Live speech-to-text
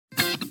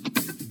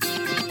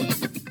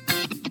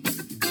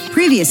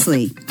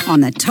Previously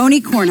on the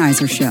Tony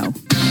Kornheiser Show.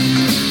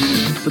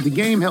 But the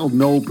game held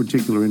no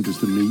particular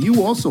interest in me.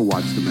 You also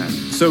watched the Manning.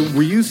 So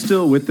were you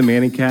still with the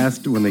Manning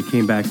cast when they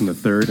came back in the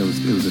third? It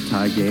was a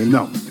tie game?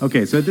 No.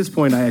 Okay, so at this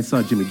point I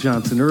saw Jimmy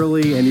Johnson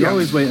early, and you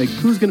always wait, like,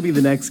 who's going to be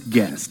the next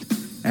guest?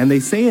 And they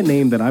say a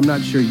name that I'm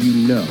not sure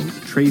you know,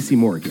 Tracy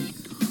Morgan.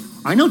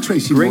 I know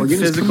Tracy Great Morgan.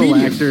 Physical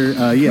comedian. Actor.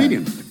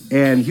 Comedian.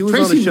 And he was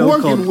Tracy on a show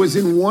Morgan called... was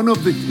in one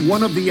of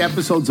the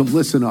episodes of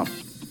Listen Up.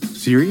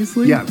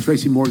 Seriously? Yeah,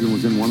 Tracy Morgan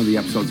was in one of the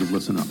episodes of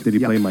Listen Up. Did he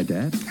play my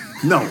dad?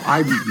 No,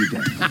 I beat you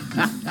dad.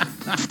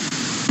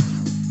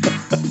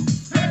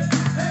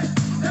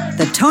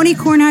 The Tony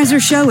Kornheiser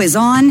Show is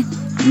on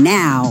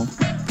now.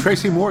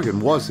 Tracy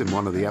Morgan was in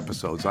one of the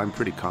episodes. I'm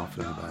pretty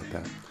confident about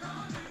that.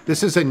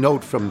 This is a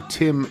note from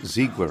Tim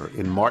Ziegler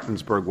in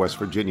Martinsburg, West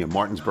Virginia.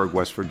 Martinsburg,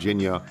 West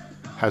Virginia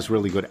has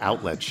really good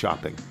outlet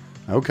shopping.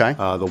 Okay.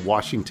 The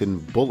Washington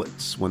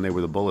Bullets, when they were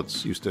the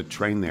Bullets, used to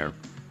train there.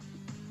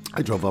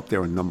 I drove up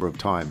there a number of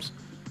times.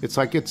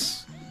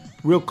 It's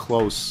real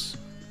close.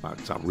 Well,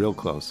 it's not real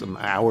close. An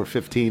hour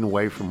 15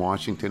 away from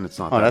Washington. It's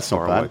not that that's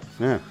far not away.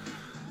 bad. Yeah.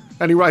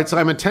 And he writes,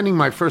 I'm attending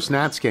my first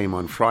Nats game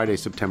on Friday,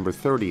 September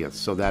 30th.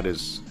 So that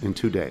is in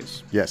 2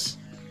 days. Yes.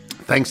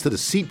 Thanks to the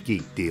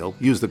SeatGeek deal.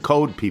 Use the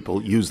code,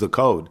 people. Use the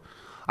code.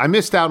 I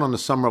missed out on the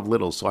Summer of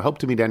Littles, so I hope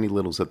to meet any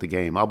Littles at the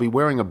game. I'll be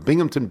wearing a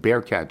Binghamton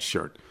Bearcats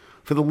shirt.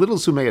 For the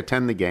Littles who may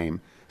attend the game,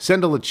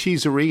 send a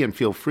cheeserie and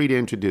feel free to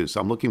introduce.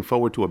 I'm looking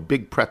forward to a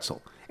big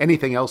pretzel.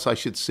 Anything else I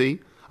should see?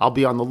 I'll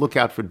be on the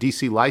lookout for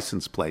DC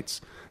license plates.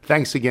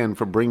 Thanks again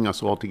for bringing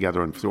us all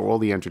together and for all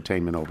the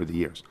entertainment over the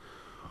years.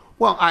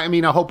 Well, I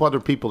mean, I hope other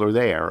people are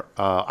there.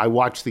 I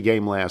watched the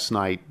game last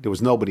night. There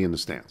was nobody in the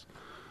stands.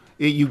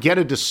 You get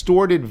a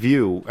distorted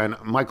view. And,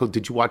 Michael,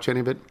 did you watch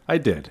any of it? I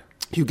did.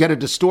 You get a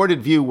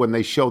distorted view when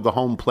they show the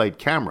home plate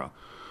camera,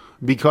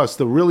 because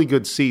the really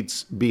good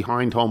seats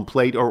behind home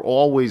plate are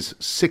always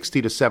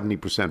 60 to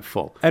 70%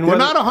 full. And they're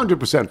not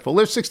 100% full.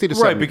 They're 60 to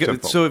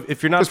 70% full. So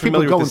if you're not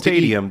familiar with the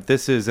stadium,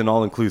 this is an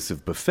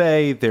all-inclusive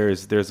buffet.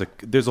 There's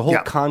a whole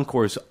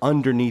concourse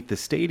underneath the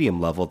stadium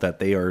level that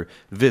they are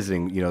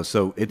visiting.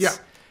 So it's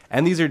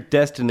and these are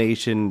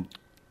destination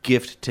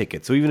gift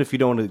tickets. So even if you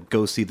don't want to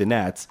go see the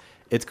Nats,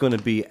 it's going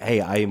to be,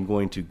 hey, I am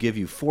going to give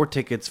you 4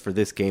 tickets for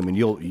this game, and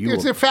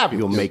they're fabulous.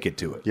 You'll make it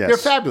to it. Yes. They're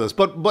fabulous.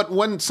 But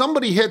when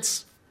somebody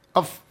hits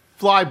a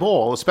fly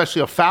ball,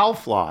 especially a foul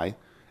fly,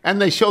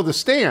 and they show the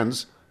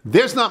stands,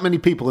 there's not many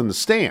people in the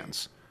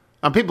stands.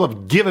 People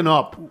have given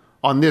up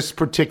on this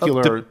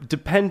particular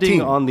depending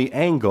team. on the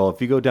angle,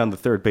 if you go down the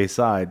third base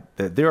side,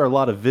 there are a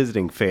lot of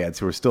visiting fans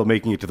who are still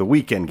making it to the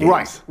weekend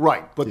games.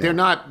 Right. But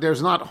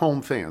there's not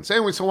home fans.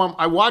 Anyway, so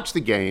I watch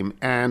the game,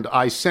 and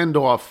I send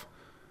off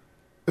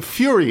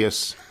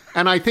furious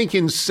and I think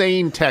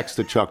insane text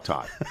to Chuck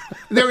Todd.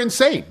 They're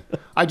insane.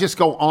 I just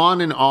go on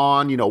and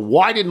on.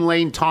 Why didn't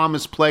Lane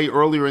Thomas play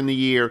earlier in the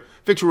year?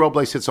 Victor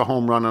Robles hits a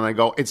home run, and I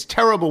go, it's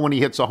terrible when he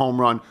hits a home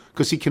run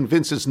because he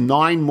convinces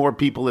 9 more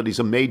people that he's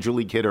a major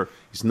league hitter.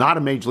 He's not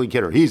a major league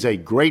hitter. He's a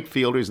great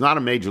fielder. He's not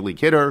a major league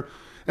hitter.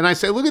 And I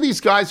say, look at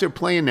these guys they're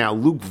playing now.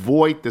 Luke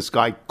Voigt, this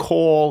guy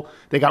Cole.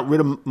 They got rid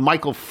of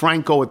Michael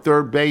Franco at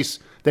third base.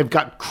 They've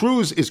got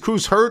Cruz. Is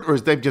Cruz hurt, or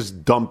is they've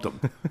just dumped him?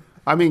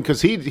 I mean,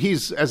 because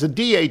he's as a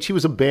DH, he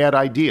was a bad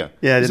idea.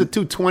 Yeah, he's a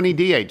 220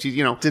 DH.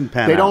 Didn't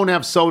pan They out. don't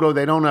have Soto.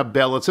 They don't have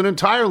Bell. It's an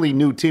entirely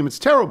new team. It's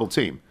a terrible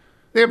team.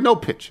 They have no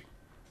pitching.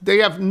 They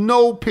have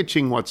no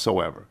pitching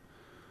whatsoever.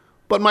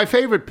 But my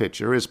favorite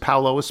pitcher is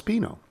Paolo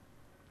Espino.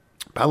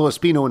 Paolo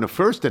Espino in the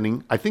first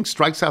inning, I think,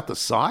 strikes out the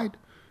side.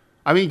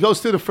 I mean, he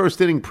goes through the first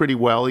inning pretty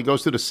well. He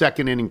goes through the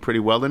second inning pretty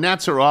well. The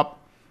Nats are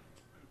up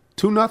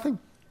 2-0.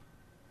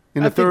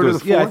 In the third or the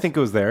fourth? Yeah, I think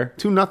it was there.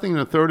 2-0 in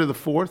the third or the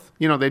fourth.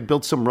 They'd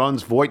built some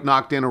runs. Voigt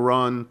knocked in a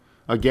run.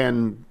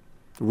 Again,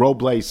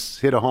 Robles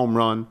hit a home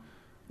run.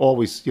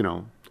 Always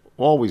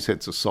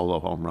hits a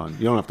solo home run.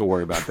 You don't have to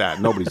worry about that.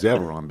 Nobody's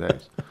ever on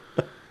base.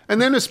 And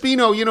then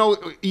Espino,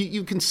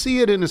 you can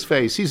see it in his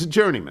face. He's a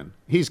journeyman.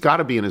 He's got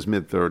to be in his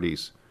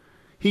mid-30s.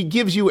 He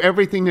gives you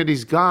everything that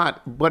he's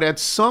got, but at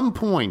some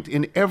point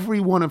in every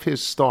one of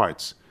his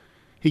starts,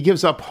 he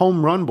gives up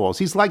home run balls.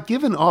 He's like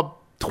giving up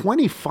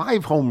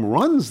 25 home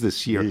runs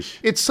this year. Yeesh.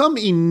 It's some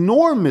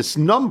enormous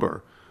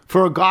number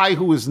for a guy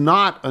who is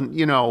not,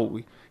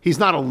 he's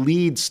not a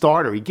lead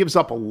starter. He gives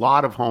up a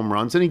lot of home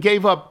runs, and he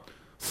gave up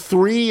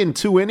 3 in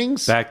 2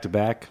 innings. Back to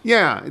back.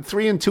 Yeah,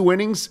 3 in 2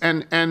 innings,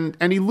 and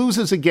he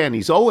loses again.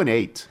 He's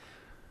 0-8.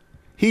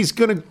 He's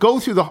going to go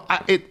through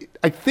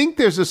I think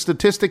there's a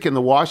statistic in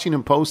the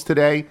Washington Post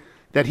today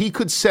that he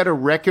could set a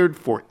record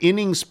for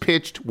innings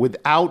pitched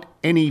without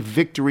any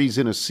victories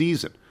in a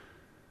season.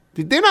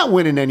 They're not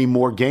winning any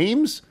more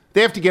games.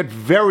 They have to get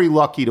very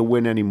lucky to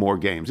win any more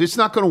games. It's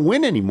not going to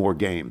win any more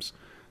games.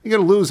 You're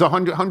going to lose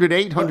 100,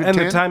 108, 110.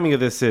 And the timing of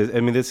this is,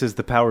 this is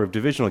the power of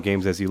divisional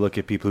games as you look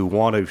at people who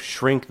want to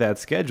shrink that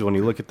schedule, and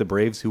you look at the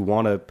Braves who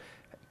want to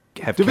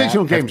have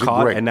divisional games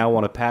caught are great. and now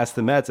want to pass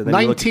the Mets. And then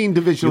 19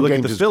 divisional games. You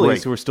games look at is the Phillies,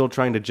 great. who are still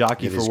trying to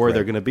jockey for where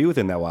they're going to be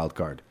within that wild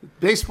card.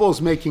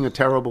 Baseball's making a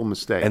terrible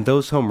mistake. And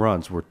those home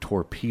runs were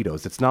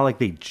torpedoes. It's not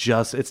like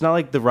it's not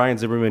like the Ryan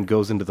Zimmerman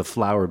goes into the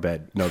flower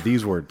bed. No,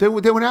 these were... They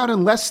went out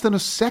in less than a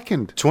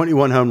second.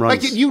 21 home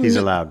runs he's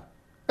allowed.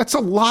 That's a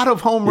lot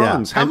of home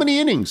runs. How many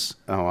innings?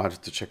 Oh, I'll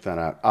have to check that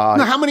out.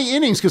 No, how many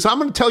innings? Because I'm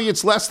going to tell you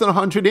it's less than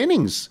 100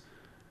 innings.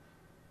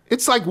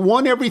 It's like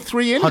one every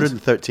 3 innings.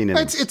 113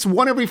 innings. It's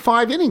one every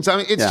 5 innings. I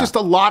mean, it's just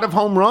a lot of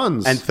home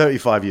runs. And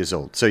 35 years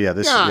old. So, and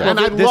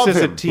I love him. This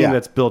is a team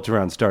that's built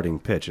around starting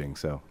pitching.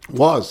 So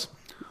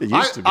It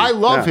used to be. I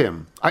love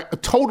him. I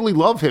totally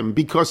love him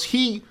because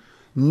he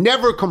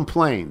never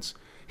complains.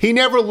 He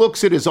never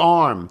looks at his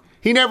arm.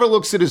 He never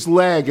looks at his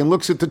leg and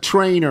looks at the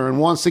trainer and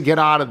wants to get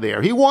out of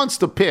there. He wants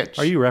to pitch.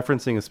 Are you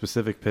referencing a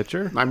specific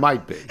pitcher? I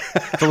might be.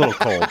 It's a little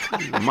cold.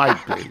 It might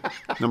be.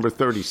 Number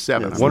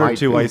 37. One or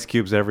two ice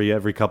cubes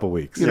every couple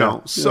weeks. You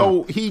know,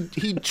 so he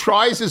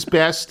tries his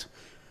best,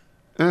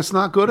 and it's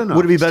not good enough.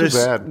 Would it be better? It's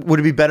too bad.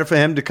 Would it be better for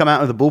him to come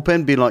out of the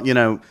bullpen, be like,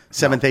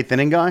 seventh, eighth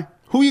inning guy?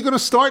 Who are you going to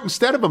start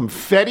instead of him?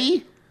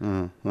 Fetty?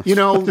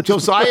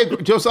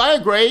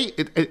 Josiah Gray.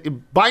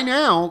 By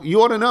now,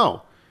 you ought to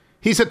know.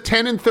 He's a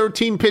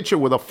 10-13 pitcher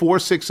with a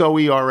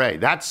 4.60 ERA.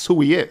 That's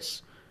who he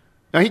is.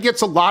 Now, he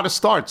gets a lot of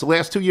starts. The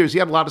last 2 years, he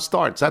had a lot of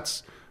starts.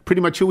 That's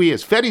pretty much who he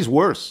is. Fetty's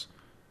worse.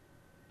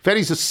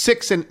 Fetty's a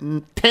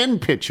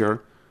 6-10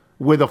 pitcher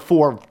with a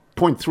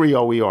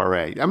 4.30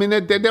 ERA. I mean,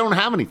 they don't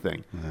have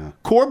anything. Yeah.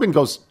 Corbin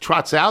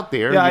trots out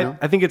there. Yeah,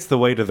 I think it's the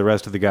way to the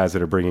rest of the guys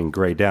that are bringing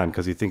Gray down,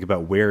 because you think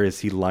about where is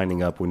he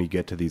lining up when you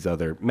get to these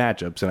other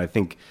matchups, and I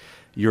think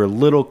you're a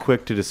little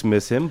quick to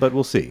dismiss him, but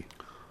we'll see.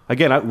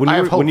 Again,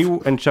 when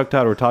you and Chuck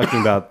Todd were talking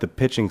about the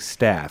pitching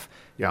staff,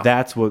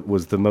 that's what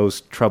was the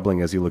most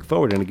troubling as you look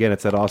forward. And again,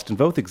 it's that Austin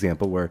Voth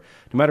example where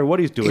no matter what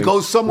he's doing, he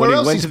goes somewhere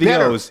else. When he went to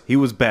the O's, he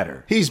was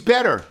better. He's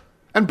better.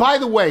 And by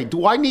the way,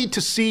 do I need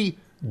to see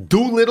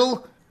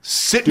Doolittle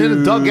sitting in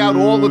a dugout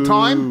all the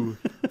time?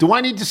 Do I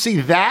need to see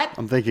that?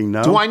 I'm thinking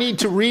no. Do I need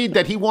to read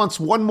that he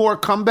wants one more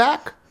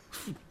comeback?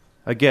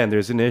 Again,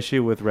 there's an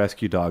issue with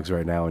rescue dogs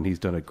right now, and he's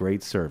done a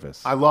great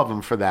service. I love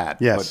him for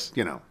that. Yes.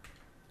 But,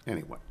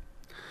 anyway.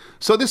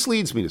 So this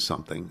leads me to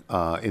something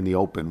in the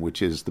Open,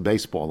 which is the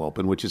baseball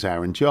Open, which is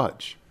Aaron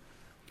Judge.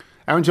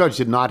 Aaron Judge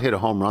did not hit a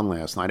home run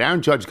last night.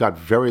 Aaron Judge got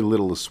very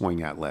little to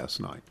swing at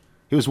last night.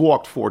 He was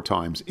walked 4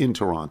 times in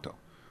Toronto.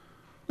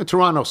 The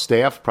Toronto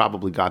staff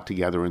probably got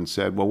together and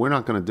said, well, we're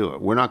not going to do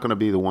it. We're not going to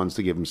be the ones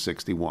to give him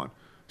 61.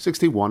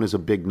 61 is a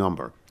big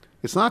number.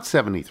 It's not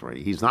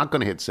 73. He's not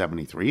going to hit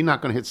 73. He's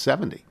not going to hit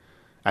 70.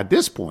 At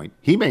this point,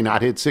 he may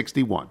not hit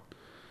 61.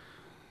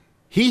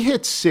 He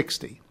hit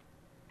 60.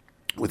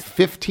 With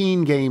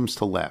 15 games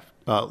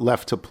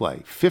left to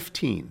play.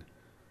 15.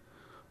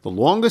 The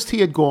longest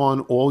he had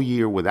gone all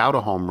year without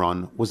a home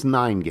run was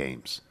 9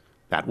 games.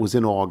 That was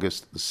in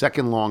August. The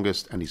second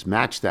longest, and he's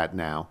matched that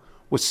now,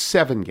 was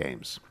 7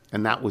 games,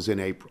 and that was in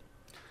April.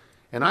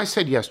 And I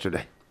said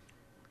yesterday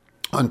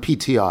on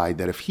PTI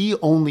that if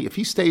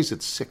he stays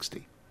at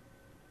 60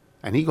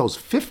 and he goes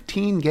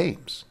 15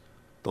 games,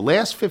 the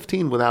last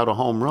 15 without a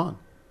home run,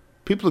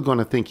 people are going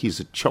to think he's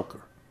a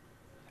choker.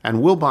 And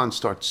Wilbon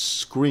starts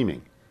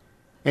screaming.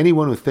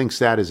 Anyone who thinks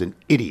that is an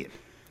idiot.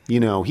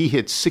 He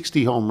hit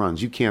 60 home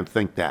runs. You can't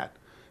think that.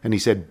 And he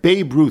said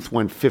Babe Ruth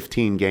went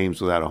 15 games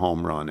without a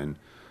home run, and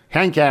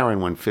Hank Aaron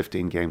went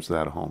 15 games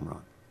without a home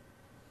run.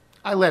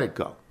 I let it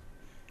go.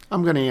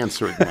 I'm going to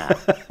answer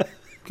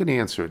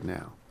it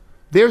now.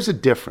 There's a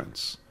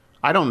difference.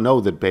 I don't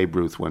know that Babe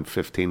Ruth went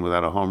 15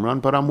 without a home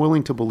run, but I'm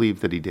willing to believe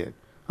that he did.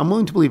 I'm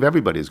willing to believe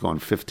everybody has gone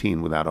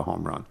 15 without a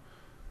home run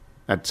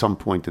at some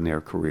point in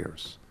their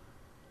careers.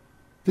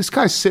 This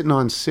guy's sitting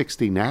on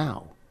 60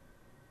 now.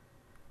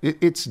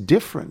 It's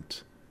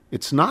different.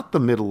 It's not the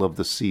middle of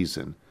the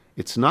season.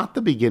 It's not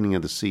the beginning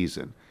of the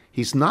season.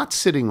 He's not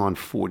sitting on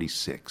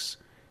 46.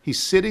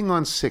 He's sitting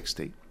on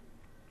 60.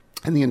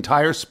 And the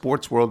entire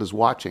sports world is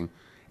watching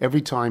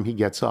every time he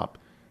gets up.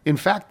 In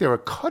fact, there are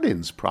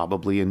cut-ins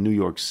probably in New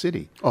York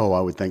City. Oh,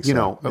 I would think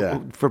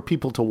so. For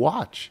people to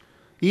watch.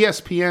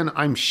 ESPN,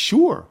 I'm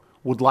sure,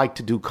 would like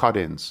to do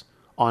cut-ins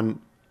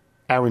on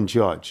Aaron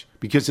Judge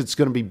because it's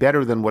going to be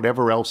better than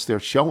whatever else they're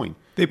showing.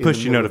 They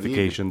push you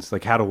notifications,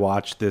 like how to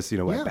watch this,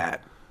 at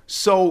bat.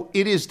 So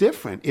it is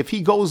different. If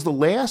he goes the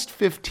last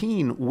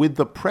 15 with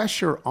the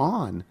pressure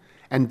on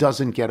and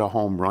doesn't get a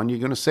home run, you're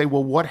going to say,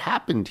 well, what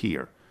happened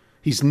here?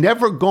 He's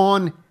never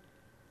gone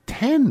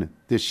 10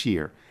 this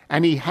year.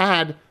 And he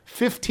had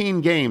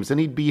 15 games, and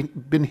he'd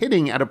been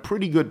hitting at a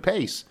pretty good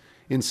pace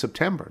in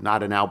September.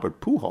 Not an Albert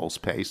Pujols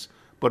pace,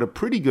 but a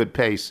pretty good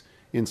pace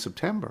in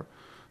September.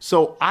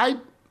 So I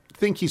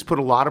think he's put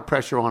a lot of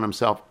pressure on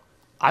himself.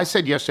 I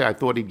said yesterday I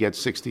thought he'd get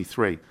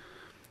 63.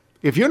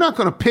 If you're not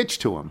going to pitch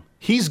to him,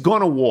 he's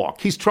going to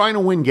walk. He's trying to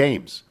win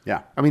games.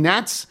 Yeah. I mean,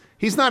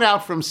 he's not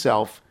out for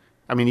himself.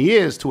 I mean, he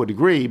is to a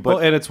degree,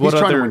 but and it's he's what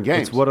trying other, to win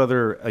games. It's what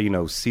other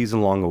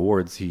season-long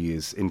awards he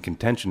is in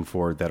contention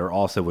for that are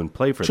also in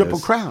play for Triple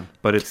this. Crown.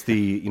 But it's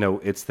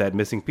it's that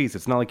missing piece.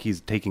 It's not like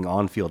he's taking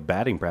on-field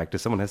batting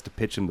practice. Someone has to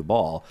pitch him the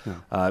ball.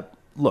 Yeah.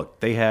 Look,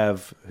 they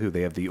have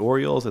They have the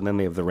Orioles, and then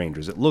they have the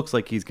Rangers. It looks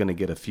like he's going to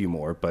get a few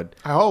more, but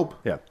I hope.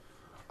 Yeah.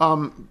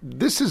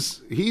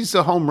 He's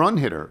a home run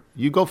hitter.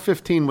 You go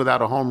 15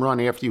 without a home run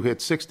after you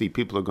hit 60,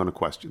 people are going to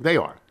question. They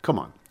are. Come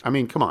on. I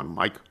mean, come on,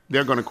 Mike.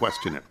 They're going to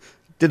question it.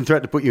 Didn't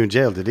threaten to put you in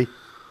jail, did he?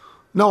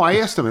 No, I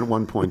asked him at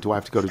one point, do I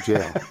have to go to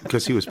jail?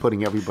 Because he was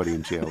putting everybody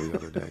in jail the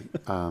other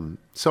day.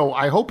 So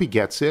I hope he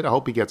gets it. I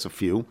hope he gets a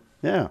few.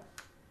 Yeah.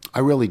 I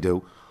really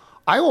do.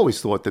 I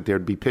always thought that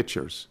there'd be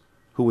pitchers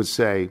who would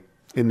say,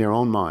 in their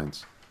own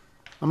minds,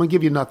 I'm going to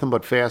give you nothing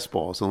but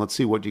fastballs, and let's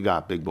see what you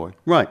got, big boy.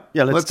 Right.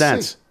 Yeah, let's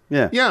dance. See.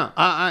 Yeah. Yeah.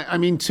 I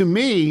mean, to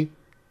me,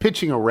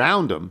 pitching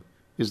around him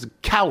is the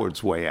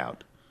coward's way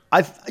out.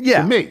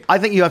 To me. I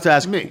think you have to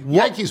ask me.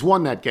 Yankees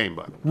won that game,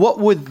 by the way. What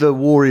would the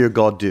Warrior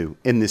God do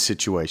in this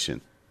situation?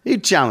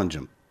 He'd challenge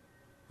him.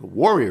 The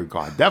Warrior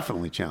God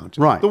definitely challenged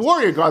him. Right. The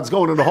Warrior God's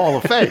going to the Hall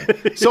of Fame,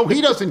 so he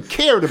doesn't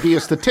care to be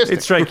a statistic.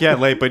 It'd strike you out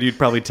late, but you'd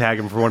probably tag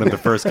him for one of the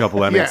first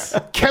couple innings.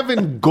 Yeah.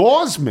 Kevin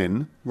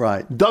Gausman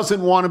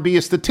doesn't want to be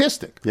a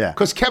statistic. Yeah.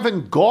 Because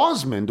Kevin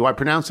Gausman, do I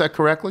pronounce that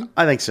correctly?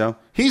 I think so.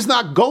 He's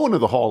not going to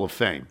the Hall of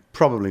Fame.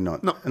 Probably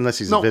not, unless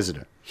he's a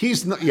visitor.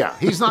 He's not. Yeah,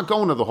 he's not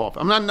going to the Hall of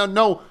Fame. I'm not.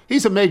 No,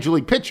 he's a major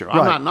league pitcher.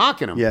 I'm not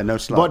knocking him. Yeah, no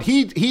slug. But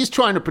he's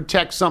trying to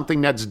protect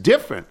something that's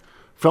different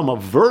from a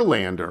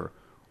Verlander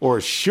or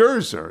a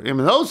Scherzer. I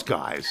mean, those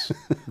guys,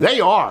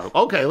 they are.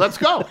 Okay, let's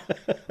go.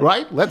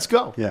 Right? Let's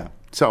go. Yeah.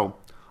 So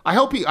I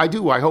hope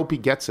he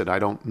gets it. I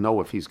don't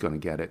know if he's going to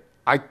get it.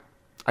 I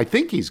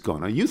think he's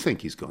going to. You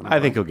think he's going to? I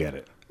think he'll get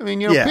it. I mean,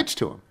 pitch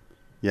to him.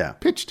 Yeah.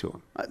 Pitch to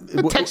him.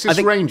 The Texas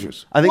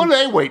Rangers. What are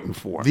they waiting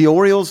for? The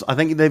Orioles, I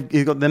think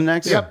you've got them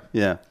next? Yep.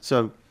 Yeah.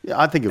 So,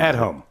 I think at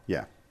home.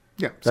 Yeah.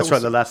 Yeah. That's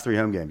right, the last 3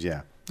 home games,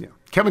 yeah. Yeah.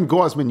 Kevin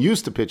Gausman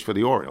used to pitch for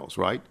the Orioles,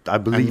 right? I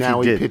believe and now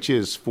he did.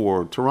 pitches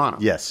for Toronto.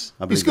 Yes.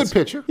 I believe he's a good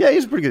pitcher. Yeah,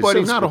 he's pretty good. But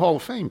he's not a Hall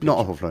of Fame pitcher.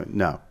 Not a Hall of Fame,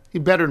 no.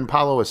 He's better than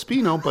Paulo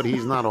Espino, but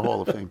he's not a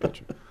Hall of Fame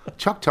pitcher.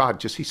 Chuck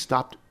Todd, he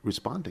stopped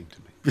responding to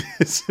me.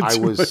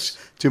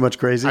 Too much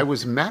crazy? I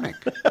was manic.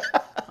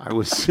 I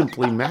was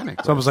simply manic.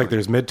 It's almost like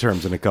there's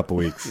midterms in a couple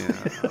weeks.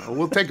 Yeah.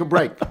 We'll take a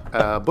break.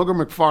 Booger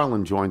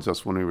McFarland joins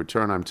us when we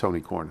return. I'm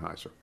Tony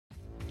Kornheiser.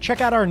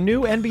 Check out our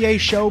new NBA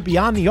show,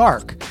 Beyond the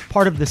Arc,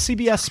 part of the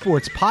CBS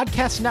Sports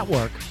Podcast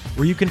Network,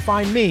 where you can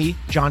find me,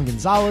 John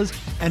Gonzalez,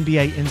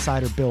 NBA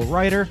insider Bill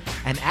Ryder,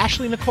 and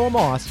Ashley Nicole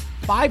Moss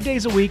 5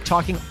 days a week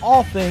talking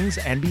all things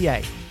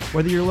NBA.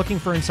 Whether you're looking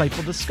for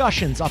insightful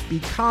discussions,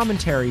 upbeat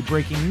commentary,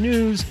 breaking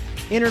news,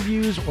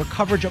 interviews, or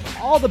coverage of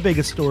all the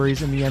biggest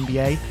stories in the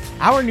NBA,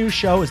 our new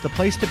show is the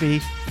place to be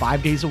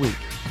 5 days a week.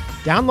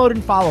 Download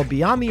and follow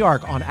Beyond the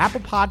Arc on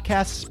Apple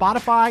Podcasts,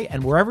 Spotify,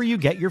 and wherever you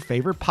get your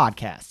favorite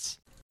podcasts.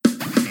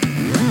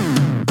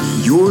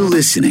 You're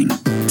listening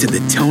to The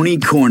Tony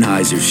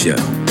Kornheiser Show.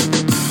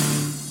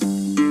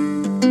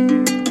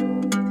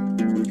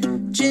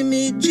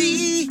 Jimmy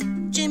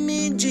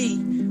G,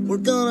 we're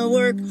gonna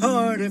work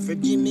harder for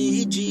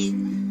Jimmy G.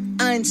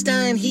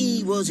 Einstein,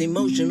 he was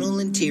emotional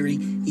and teary.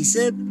 He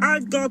said,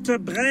 I've got a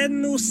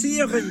brand new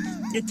theory.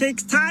 It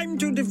takes time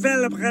to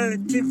develop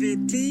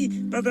relativity,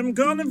 but I'm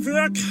gonna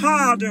work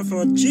harder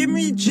for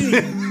Jimmy G.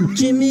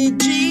 Jimmy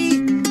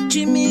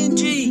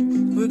G,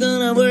 we're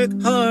gonna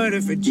work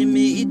harder for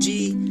Jimmy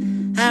G.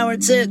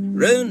 Howard said,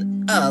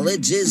 Ron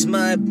College is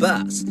my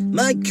boss.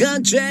 My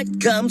contract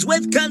comes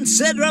with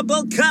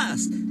considerable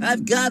cost.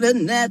 I've got a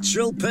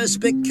natural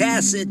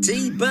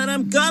perspicacity, but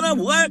I'm gonna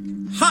work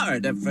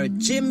harder for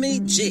Jimmy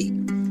G.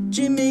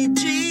 Jimmy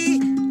G,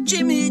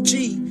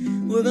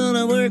 we're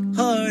gonna work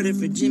harder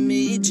for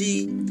Jimmy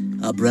G.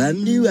 Our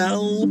brand new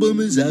album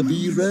is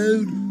Abbey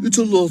Road. It's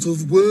a lot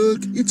of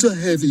work, it's a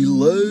heavy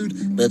load.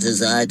 But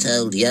as I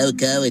told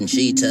Yoko and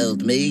she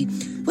told me,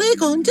 we're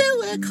going to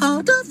work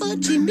harder for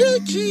Jimmy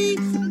G.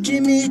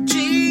 Jimmy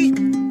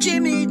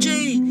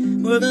G,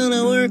 we're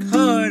gonna work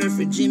harder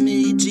for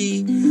Jimmy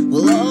G.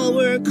 We'll all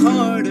work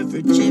harder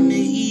for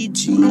Jimmy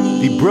G.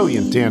 The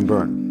brilliant Dan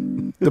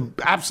Byrne. The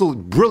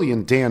absolute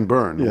brilliant Dan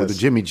Byrne with the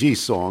Jimmy G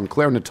song.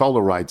 Claire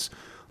Natola writes,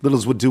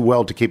 Littles would do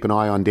well to keep an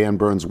eye on Dan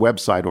Byrne's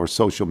website or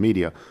social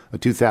media. A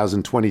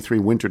 2023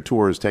 winter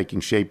tour is taking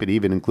shape. It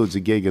even includes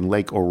a gig in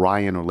Lake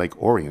Orion or Lake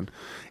Orion.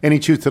 Any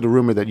truth to the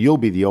rumor that you'll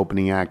be the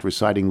opening act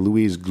reciting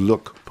Louise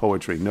Gluck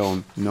poetry?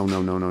 No.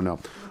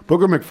 Booger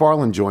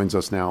McFarland joins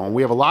us now, and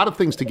we have a lot of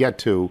things to get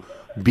to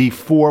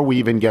before we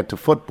even get to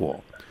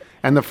football.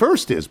 And the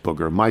first is,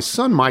 Booger, my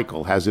son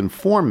Michael has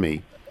informed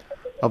me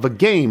of a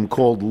game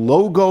called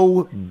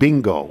Logo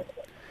Bingo,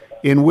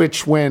 in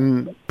which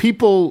when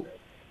people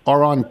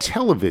are on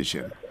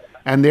television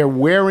and they're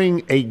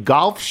wearing a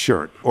golf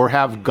shirt or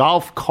have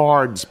golf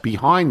cards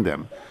behind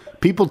them,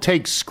 people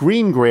take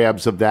screen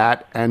grabs of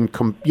that and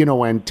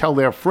tell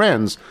their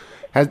friends.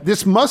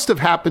 This must have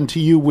happened to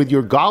you with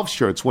your golf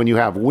shirts when you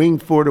have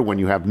Winged Foot or when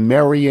you have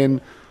Merion.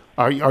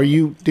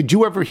 Did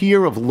you ever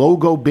hear of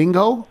Logo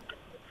Bingo?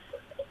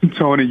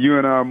 Tony, you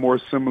and I are more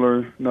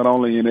similar not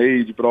only in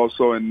age but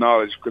also in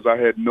knowledge because I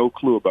had no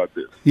clue about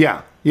this.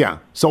 Yeah.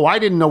 So I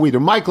didn't know either.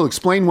 Michael,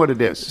 explain what it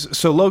is.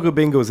 So Logo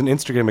Bingo is an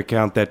Instagram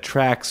account that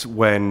tracks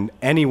when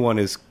anyone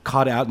is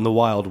caught out in the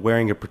wild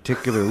wearing a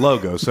particular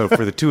logo. So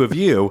for the two of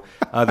you,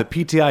 the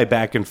PTI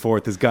back and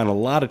forth has gotten a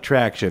lot of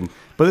traction.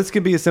 But this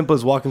could be as simple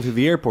as walking through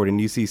the airport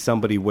and you see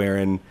somebody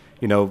wearing,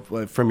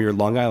 from your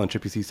Long Island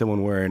trip, you see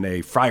someone wearing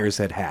a Friar's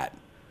Head hat.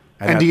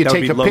 And do you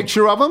take a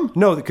picture of them?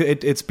 No,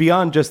 it's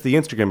beyond just the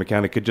Instagram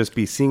account. It could just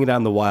be seeing it out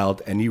in the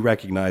wild, and you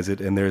recognize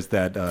it, and there's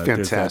that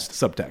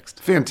subtext.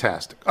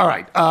 Fantastic. All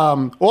right.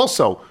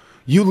 Also,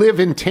 you live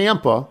in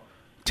Tampa.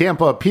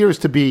 Tampa appears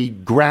to be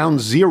ground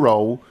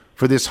zero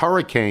for this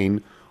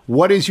hurricane.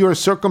 What is your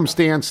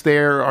circumstance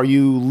there? Are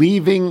you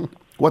leaving?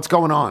 What's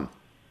going on?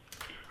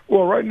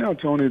 Well, right now,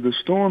 Tony, the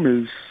storm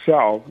is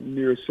south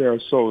near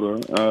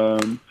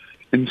Sarasota.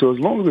 And so as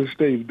long as it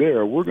stays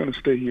there, we're going to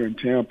stay here in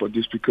Tampa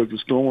just because the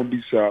storm will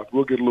be south.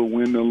 We'll get a little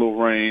wind and a little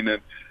rain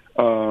and,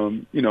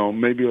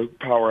 maybe a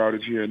power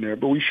outage here and there.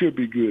 But we should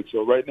be good.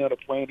 So right now the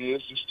plan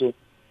is just to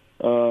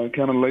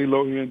kind of lay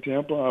low here in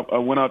Tampa. I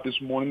went out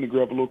this morning to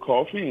grab a little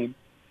coffee, and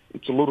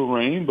it's a little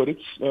rain, but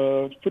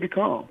it's pretty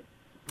calm.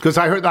 Because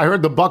I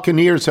heard the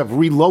Buccaneers have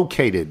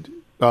relocated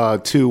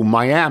to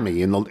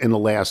Miami in the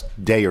last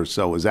day or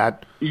so. Is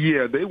that?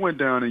 Yeah, they went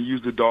down and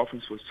used the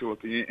Dolphins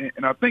facility,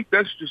 and I think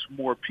that's just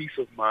more peace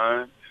of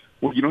mind.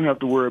 Well, you don't have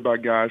to worry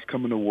about guys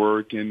coming to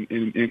work in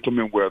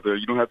inclement weather.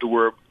 You don't have to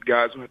worry.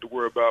 Guys don't have to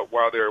worry about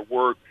while they're at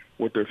work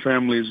what their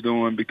family is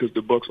doing because the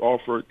Bucs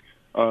offered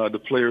the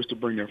players to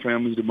bring their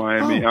families to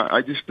Miami. Oh.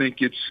 I just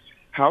think it's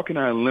how can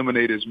I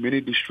eliminate as many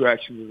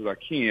distractions as I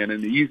can,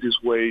 and the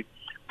easiest way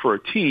for a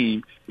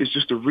team is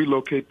just to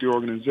relocate the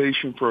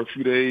organization for a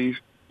few days.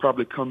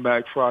 Probably come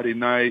back Friday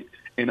night,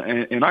 and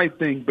I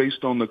think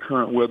based on the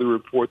current weather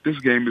report, this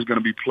game is going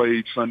to be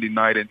played Sunday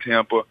night in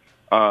Tampa.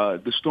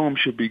 The storm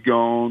should be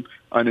gone,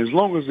 and as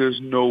long as there's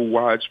no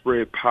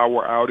widespread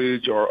power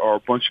outage or a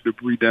bunch of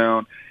debris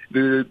down,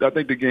 I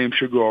think the game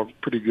should go off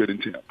pretty good in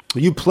Tampa.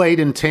 You played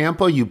in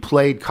Tampa. You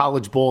played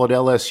college ball at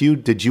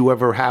LSU. Did you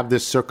ever have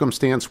this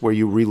circumstance where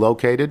you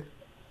relocated?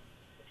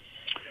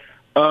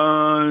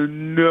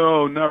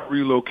 No, not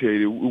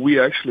relocated. We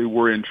actually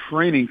were in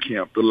training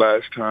camp the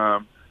last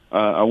time.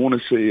 I want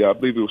to say, I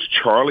believe it was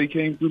Charlie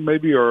came through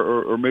maybe,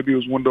 or maybe it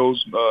was one of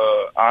those,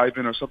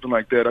 Ivan or something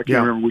like that. I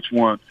can't remember which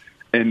one.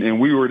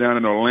 And we were down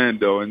in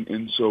Orlando,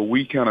 and so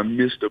we kind of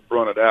missed the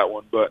brunt of that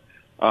one. But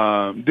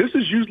this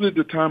is usually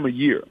the time of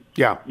year.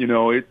 Yeah.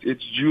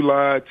 It's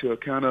July to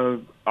kind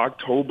of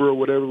October or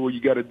whatever where you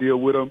got to deal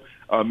with them,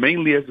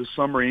 mainly as the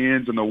summer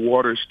ends and the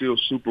water is still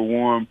super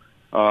warm.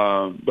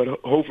 But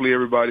hopefully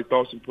everybody,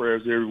 thoughts and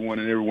prayers to everyone,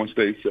 and everyone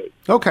stays safe.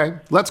 Okay,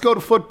 let's go to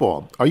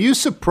football. Are you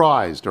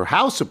surprised, or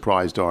how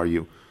surprised are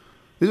you?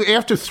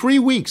 After 3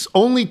 weeks,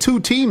 only 2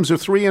 teams are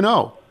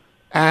 3-0,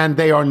 and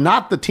they are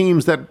not the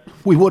teams that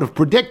we would have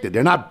predicted.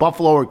 They're not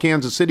Buffalo or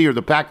Kansas City or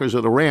the Packers or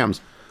the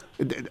Rams.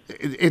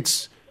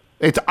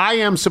 I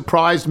am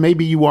surprised.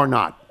 Maybe you are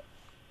not.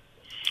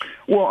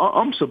 Well,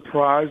 I'm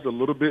surprised a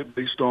little bit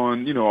based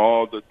on,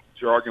 all the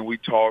jargon we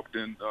talked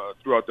and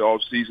throughout the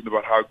offseason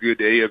about how good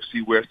the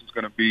AFC West is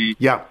going to be.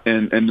 Yeah.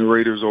 And the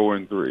Raiders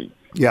 0-3.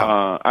 Yeah.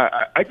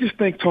 I just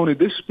think, Tony,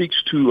 this speaks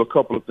to a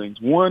couple of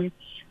things. One,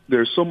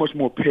 there's so much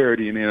more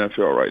parity in the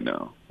NFL right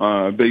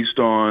now based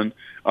on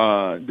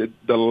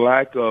the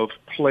lack of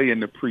play in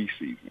the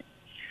preseason.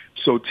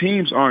 So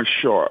teams aren't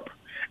sharp.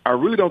 I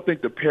really don't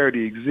think the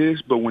parity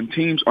exists, but when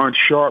teams aren't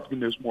sharp,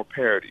 then there's more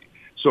parity.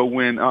 So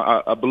when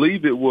I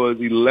believe it was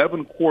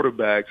 11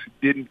 quarterbacks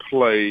didn't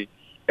play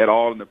at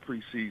all in the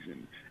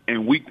preseason.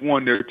 And week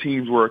 1, their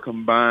teams were a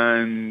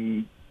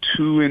combined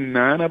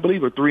 2-9, I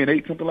believe, or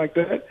 3-8, something like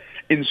that.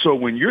 And so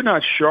when you're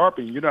not sharp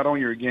and you're not on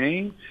your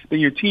game, then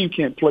your team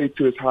can't play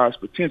to its highest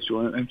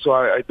potential. And so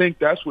I think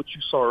that's what you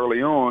saw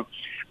early on.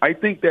 I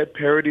think that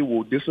parity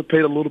will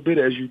dissipate a little bit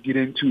as you get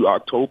into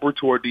October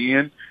toward the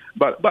end.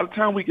 But by the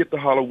time we get to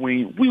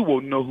Halloween, we will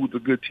know who the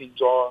good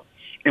teams are,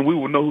 and we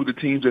will know who the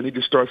teams that need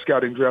to start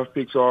scouting draft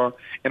picks are.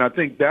 And I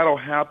think that'll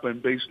happen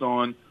based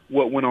on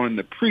what went on in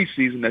the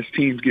preseason as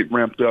teams get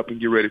ramped up and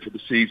get ready for the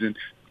season,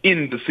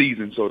 in the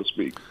season, so to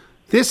speak.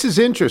 This is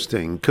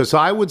interesting because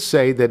I would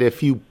say that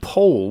if you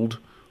polled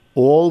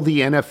all the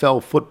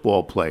NFL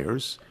football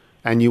players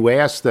and you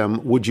asked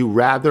them, would you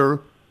rather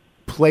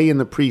play in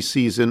the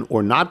preseason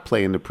or not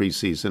play in the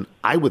preseason,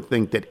 I would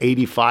think that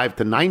 85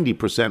 to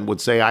 90% would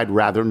say I'd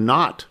rather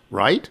not,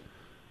 right?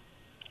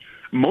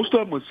 Most of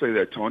them would say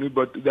that, Tony,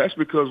 but that's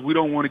because we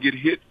don't want to get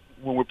hit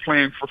when we're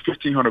playing for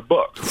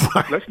 $1,500.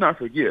 Right. Let's not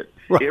forget,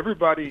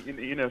 everybody in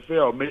the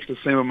NFL makes the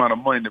same amount of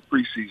money in the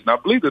preseason. I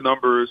believe the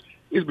number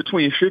is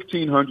between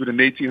 $1,500 and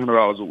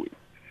 $1,800 a week.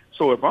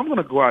 So if I'm going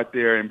to go out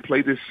there and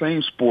play this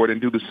same sport and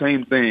do the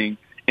same thing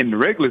in the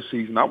regular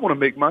season, I want to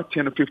make my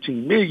 $10 or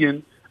 $15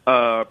 million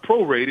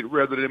prorated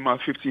rather than my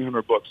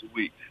 $1,500 a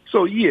week.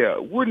 So yeah,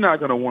 we're not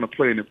going to want to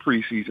play in the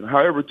preseason.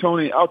 However,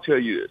 Tony, I'll tell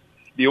you this.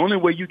 The only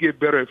way you get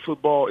better at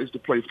football is to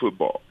play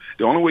football.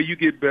 The only way you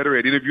get better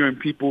at interviewing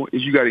people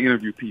is you got to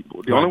interview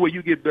people. The only way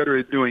you get better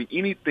at doing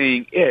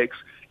anything X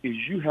is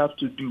you have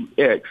to do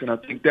X. And I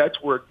think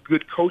that's where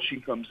good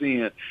coaching comes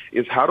in,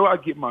 is how do I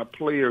get my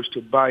players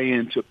to buy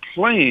into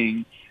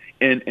playing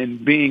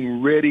and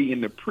being ready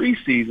in the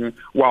preseason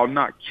while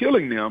not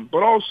killing them,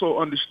 but also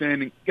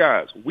understanding,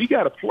 guys, we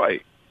got to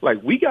play.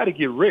 Like, we got to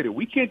get ready.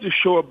 We can't just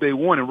show up day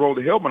one and roll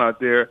the helmet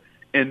out there,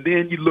 and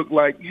then you look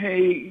like,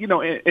 hey, you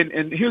know,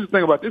 and here's the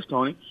thing about this,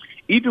 Tony.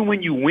 Even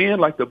when you win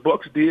like the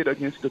Bucs did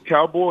against the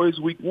Cowboys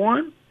week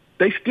 1,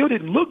 they still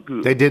didn't look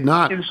good. They did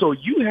not. And so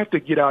you have to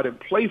get out and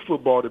play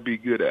football to be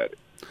good at it.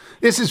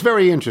 This is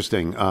very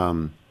interesting.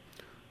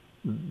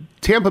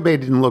 Tampa Bay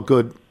didn't look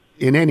good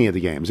in any of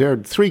the games. There are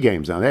 3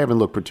 games now. They haven't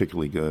looked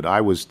particularly good.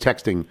 I was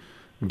texting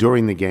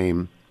during the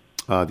game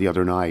the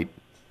other night,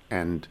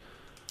 and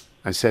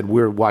I said,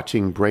 we're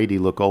watching Brady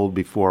look old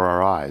before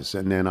our eyes.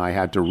 And then I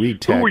had to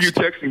retext. Who were you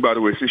texting, by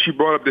the way? Since she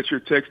brought up that you're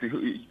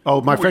texting.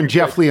 Oh, my friend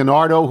Jeff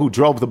Leonardo, who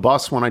drove the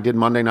bus when I did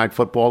Monday Night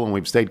Football, and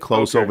we've stayed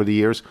close over the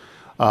years.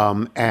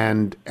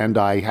 And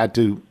I had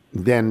to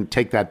then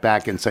take that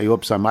back and say,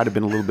 oops, I might have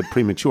been a little bit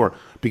premature,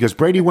 because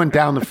Brady went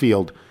down the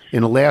field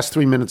in the last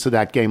 3 minutes of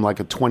that game like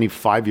a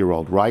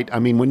 25-year-old, right? I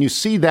mean, when you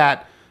see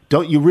that,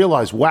 don't you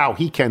realize, wow,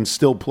 he can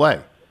still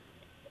play?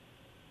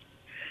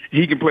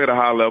 He can play at a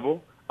high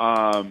level.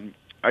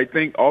 I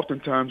think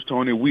oftentimes,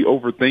 Tony, we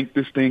overthink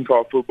this thing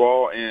called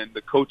football, and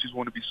the coaches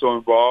want to be so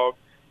involved.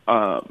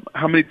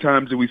 How many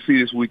times did we see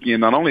this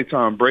weekend? Not only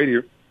Tom Brady,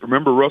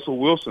 remember Russell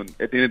Wilson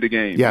at the end of the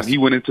game. Yes. He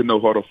went into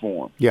no-huddle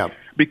form. Yeah.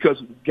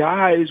 Because,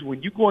 guys,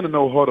 when you go into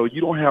no-huddle, you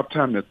don't have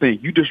time to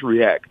think. You just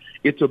react.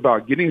 It's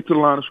about getting into the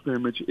line of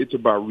scrimmage. It's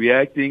about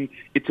reacting.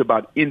 It's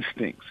about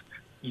instincts.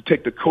 You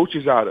take the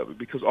coaches out of it,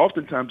 because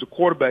oftentimes the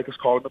quarterback is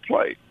calling the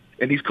play,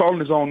 and he's calling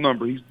his own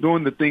number. He's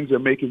doing the things that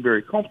make him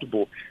very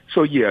comfortable.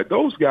 So, yeah,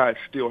 those guys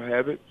still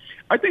have it.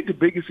 I think the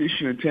biggest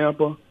issue in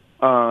Tampa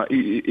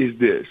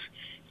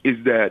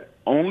is that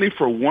only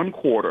for one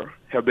quarter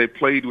have they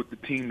played with the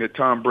team that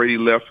Tom Brady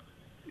left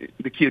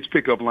the kids'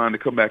 pickup line to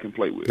come back and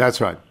play with. That's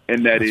right.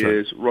 And that's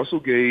right. Russell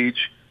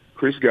Gage,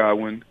 Chris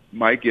Godwin,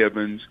 Mike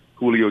Evans,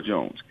 Julio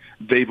Jones.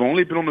 They've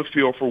only been on the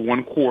field for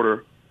one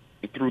quarter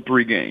through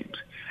 3 games.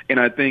 And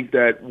I think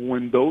that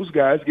when those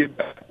guys get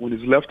back, when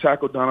his left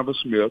tackle, Donovan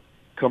Smith,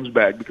 comes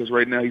back, because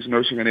right now he's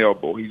nursing an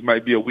elbow. He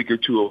might be a week or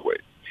 2 away.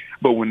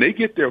 But when they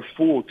get their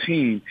full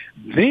team,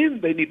 then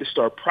they need to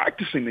start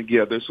practicing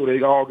together so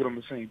they all get on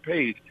the same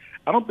page.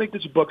 I don't think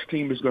this Bucs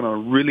team is going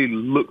to really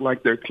look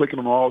like they're clicking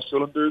on all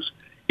cylinders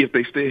if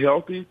they stay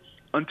healthy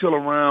until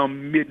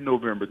around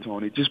mid-November,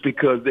 Tony, just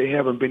because they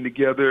haven't been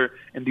together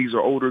and these are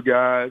older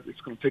guys.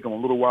 It's going to take them a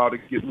little while to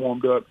get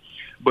warmed up.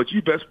 But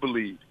you best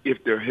believe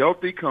if they're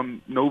healthy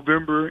come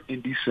November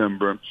and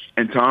December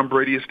and Tom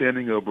Brady is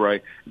standing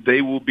upright,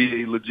 they will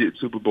be a legit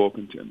Super Bowl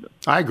contender.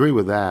 I agree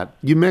with that.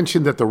 You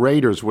mentioned that the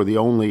Raiders were the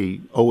only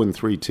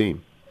 0-3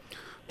 team.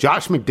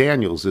 Josh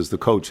McDaniels is the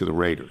coach of the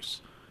Raiders.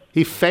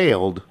 He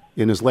failed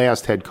in his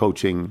last head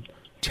coaching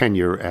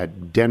tenure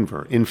at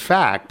Denver. In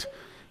fact,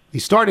 he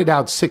started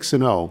out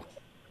 6-0.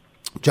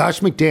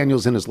 Josh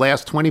McDaniels in his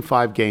last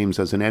 25 games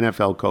as an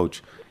NFL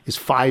coach is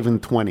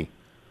 5-20,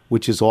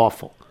 which is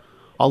awful.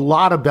 A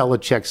lot of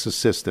Belichick's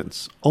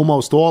assistants,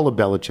 almost all of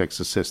Belichick's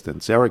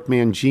assistants, Eric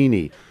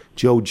Mangini,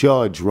 Joe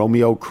Judge,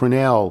 Romeo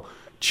Crennel,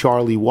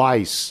 Charlie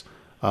Weiss,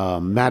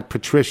 Matt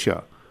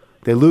Patricia,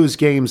 they lose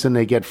games and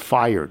they get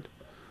fired.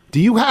 Do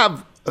you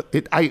have,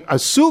 I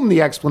assume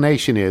the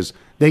explanation is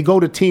they go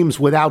to teams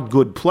without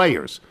good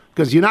players,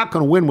 because you're not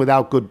going to win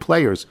without good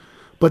players.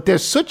 But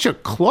there's such a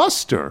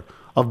cluster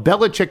of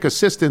Belichick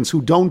assistants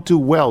who don't do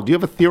well. Do you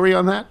have a theory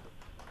on that?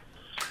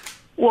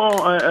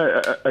 Well,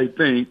 I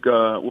think,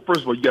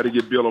 first of all, you got to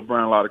give Bill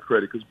O'Brien a lot of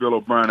credit, because Bill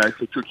O'Brien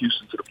actually took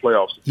Houston to the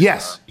playoffs.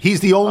 Yes, he's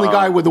the only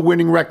guy with a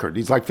winning record.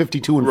 He's like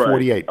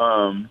 52-48.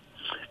 Right.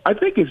 I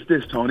think it's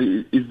this,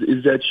 Tony,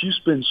 is that you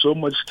spend so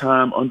much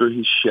time under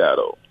his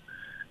shadow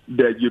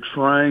that you're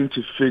trying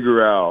to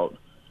figure out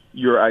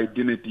your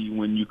identity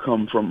when you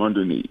come from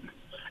underneath.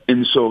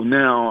 And so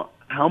now,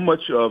 how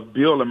much of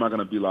Bill am I going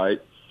to be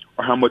like,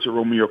 or how much of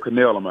Romeo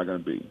Crennel am I going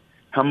to be?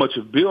 How much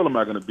of Bill am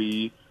I going to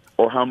be,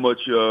 or how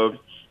much of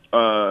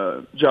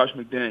Josh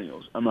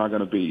McDaniels am I going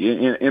to be?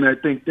 And I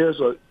think there's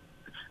a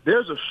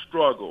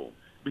struggle,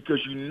 because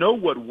you know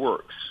what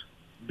works.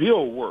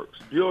 Bill works.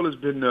 Bill has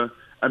been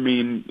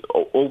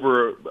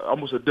over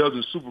almost a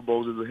dozen Super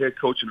Bowls as a head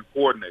coach and a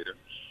coordinator.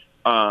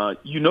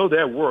 You know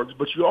that works,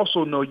 but you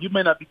also know you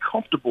may not be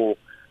comfortable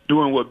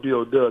doing what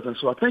Bill does. And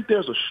so I think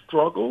there's a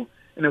struggle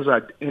and there's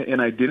an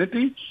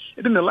identity.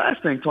 And then the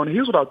last thing, Tony,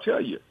 here's what I'll tell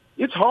you.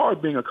 It's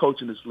hard being a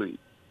coach in this league.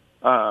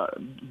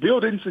 Bill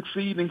didn't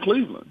succeed in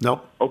Cleveland.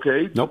 Nope.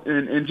 Okay? Nope.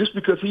 And just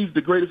because he's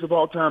the greatest of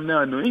all time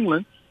now in New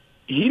England,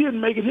 he didn't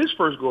make it his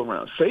first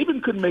go-around.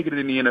 Saban couldn't make it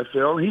in the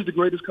NFL, and he's the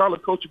greatest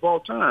college coach of all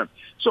time.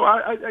 So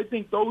I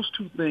think those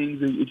two things,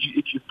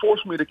 if you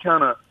force me to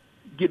kind of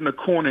get in a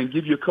corner and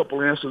give you a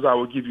couple answers, I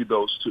will give you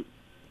those two.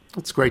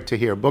 That's great to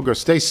hear. Booger,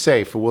 stay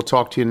safe, and we'll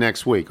talk to you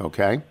next week,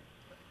 okay?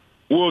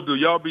 Will do.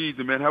 Y'all be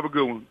easy, man. Have a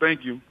good one.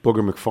 Thank you.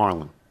 Booger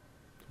McFarland.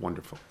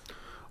 Wonderful.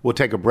 We'll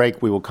take a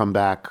break. We will come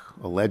back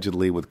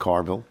allegedly with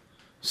Carville,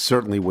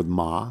 certainly with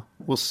Ma.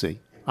 We'll see.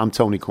 I'm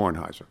Tony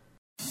Kornheiser.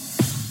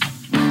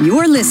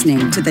 You're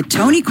listening to The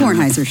Tony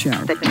Kornheiser Show.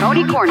 The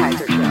Tony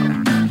Kornheiser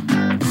Show.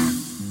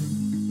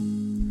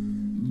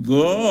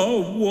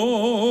 The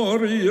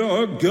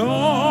warrior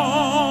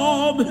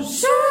god.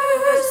 Caesar.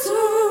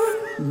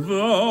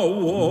 The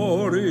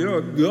warrior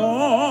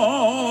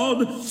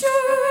god. Caesar.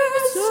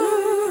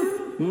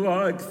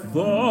 Like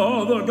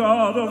Thor, the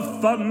god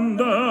of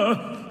thunder,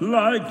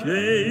 like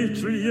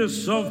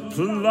Atreus of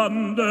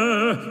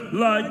plunder,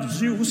 like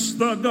Zeus,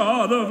 the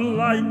god of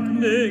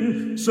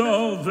lightning,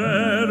 so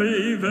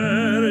very,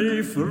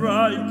 very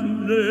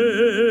frightening.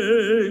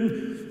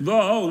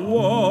 The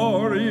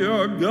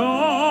warrior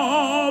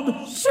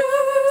god,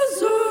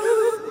 Caesar.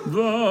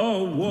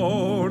 The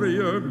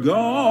warrior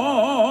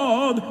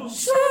god,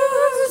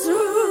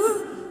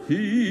 Caesar.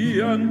 He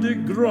and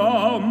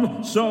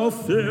DeGrom, so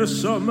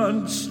fearsome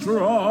and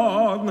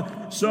strong,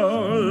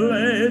 so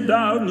lay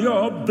down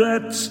your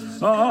bets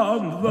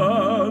on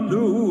the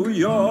New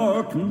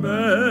York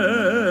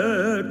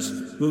Mets.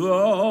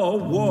 The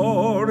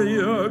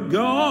warrior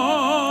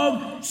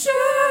god,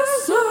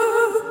 Caesar.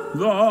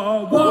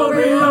 The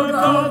warrior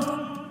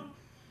god.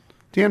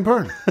 Dan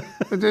Byrne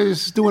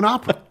is doing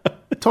opera.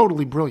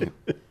 Totally brilliant.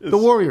 The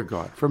warrior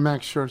god from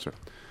Max Scherzer.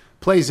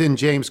 Plays in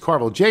James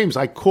Carville. James,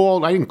 I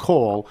texted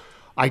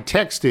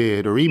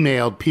or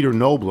emailed Peter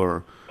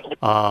Nobler,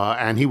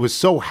 and he was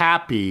so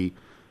happy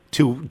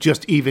to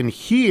just even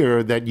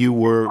hear that you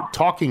were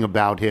talking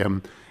about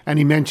him. And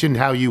he mentioned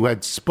how you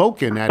had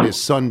spoken at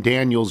his son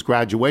Daniel's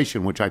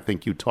graduation, which I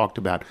think you talked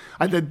about.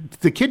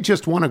 The kid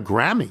just won a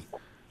Grammy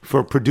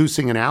for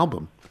producing an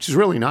album, which is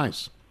really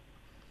nice.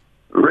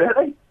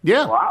 Really?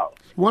 Yeah. Wow.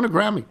 He won a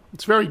Grammy.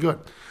 It's very good.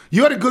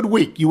 You had a good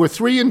week. You were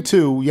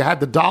 3-2. You had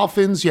the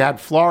Dolphins. You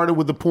had Florida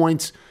with the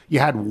points. You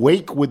had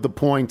Wake with the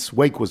points.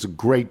 Wake was a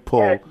great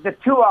pull. Yeah, the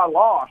two I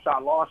lost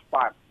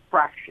by a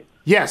fraction.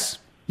 Yes.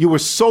 You were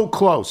so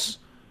close.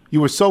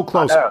 You were so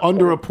close,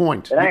 under a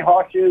point. It ain't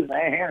horseshoes, it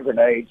ain't hand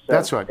grenades. So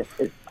That's right.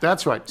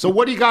 That's right. So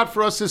what do you got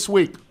for us this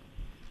week?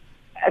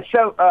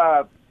 So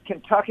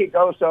Kentucky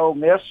goes to Ole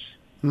Miss.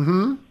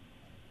 Mm-hmm.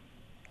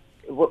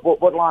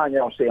 What line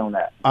y'all see on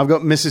that? I've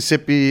got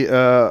Mississippi,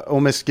 Ole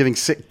Miss giving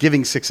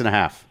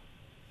 6.5.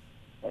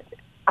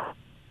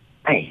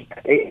 Hey,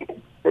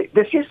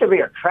 this used to be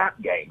a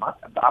trap game.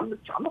 I'm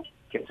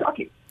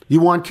Kentucky. You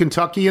want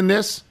Kentucky in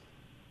this?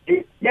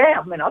 Yeah,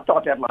 I mean, I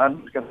thought that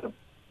line was going to.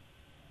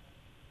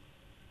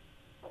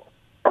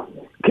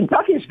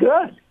 Kentucky's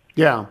good.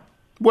 Yeah.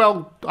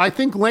 Well, I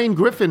think Lane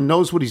Griffin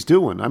knows what he's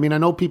doing. I mean, I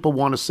know people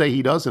want to say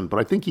he doesn't, but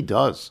I think he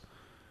does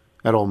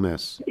at Ole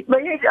Miss.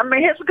 But he's a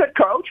good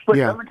coach, but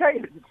yeah. I'm going to tell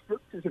you,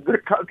 he's a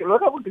good coach.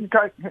 Look at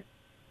Kentucky.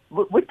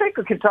 We think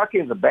of Kentucky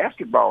as a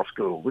basketball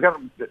school. They're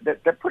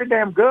pretty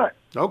damn good.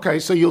 Okay,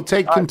 so you'll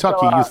take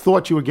Kentucky. You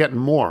thought you were getting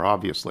more,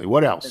 obviously.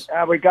 What else?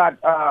 We got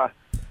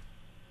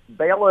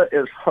Baylor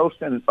is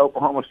hosting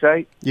Oklahoma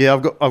State. Yeah,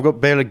 I've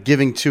got Baylor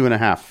giving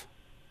 2.5.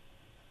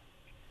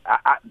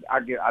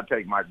 I'll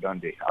take Mike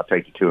Gundy. I'll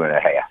take the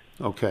 2.5.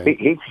 Okay.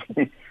 He's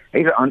an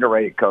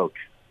underrated coach.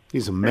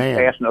 He's a man.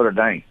 Past Notre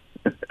Dame.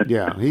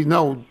 Yeah,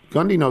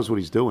 Gundy knows what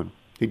he's doing.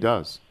 He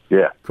does.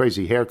 Yeah.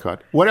 Crazy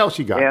haircut. What else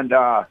you got?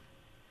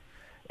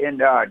 And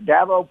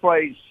Dabo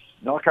plays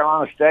North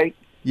Carolina State.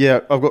 Yeah,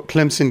 I've got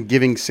Clemson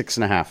giving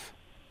 6.5.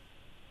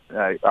 All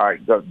right,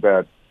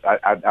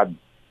 I'd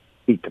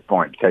eat the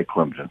point. Take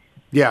Clemson.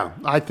 Yeah,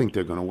 I think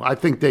they're going to. I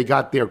think they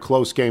got their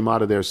close game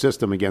out of their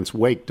system against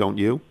Wake. Don't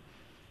you?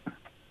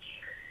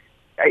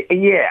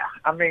 Yeah,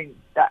 I mean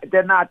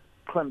they're not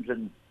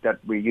Clemson that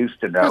we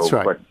used to know, that's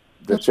right. but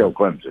they're still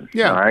Clemson.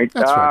 Yeah, all right.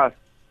 That's right.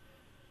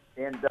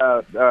 And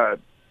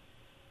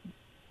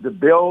the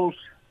Bills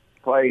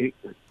play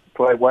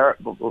where?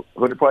 Who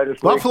do they play this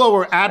week? Buffalo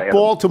are at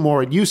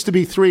Baltimore. It used to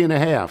be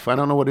 3.5. I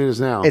don't know what it is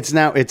now. It's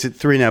at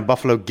 3 now.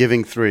 Buffalo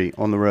giving 3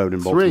 on the road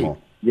in Baltimore.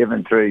 3.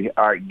 Giving 3.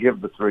 All right,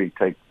 give the 3.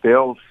 Take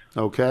Bills.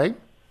 Okay.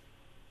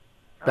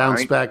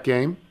 Bounce back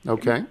game.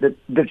 Okay.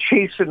 The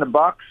Chiefs and the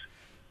Bucks.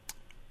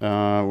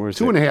 Where is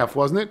 2.5,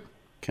 wasn't it?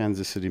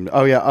 Kansas City.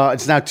 Oh yeah,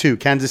 it's now 2.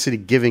 Kansas City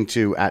giving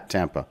 2 at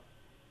Tampa.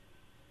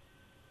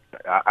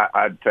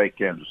 I'd take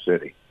Kansas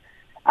City.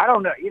 I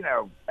don't know. You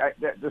know,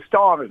 the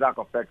storm is not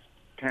going to affect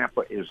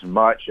Tampa as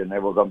much, and they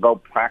were going to go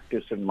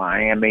practice in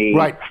Miami.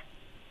 Right.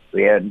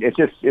 Yeah, it's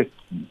it's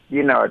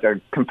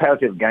a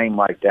competitive game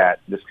like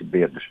that. This could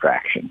be a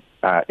distraction.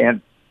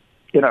 And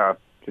the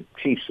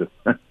Chiefs,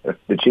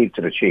 the Chiefs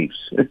to the Chiefs.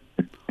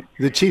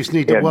 The Chiefs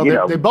need to. And,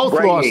 well, they both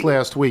lost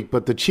last week,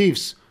 but the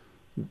Chiefs,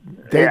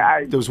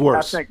 it was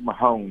worse. I think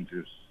Mahomes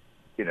is,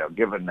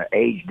 given the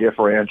age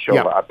differential,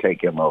 Yeah. I'll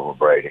take him over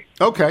Brady.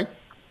 Okay.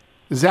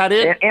 Is that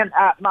it? And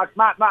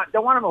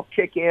the one I'm going to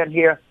kick in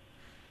here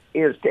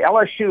is the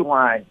LSU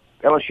line.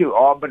 LSU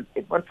Auburn,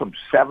 it went from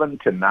 7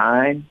 to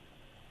 9,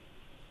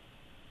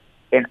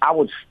 and I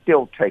would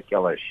still take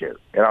LSU,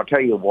 and I'll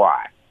tell you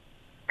why.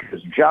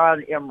 because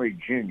John Emery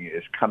Jr.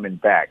 is coming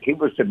back. He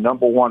was the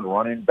number one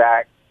running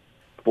back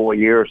 4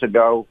 years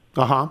ago.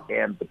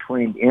 And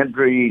between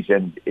injuries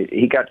and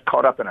he got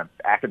caught up in an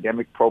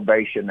academic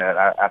probation that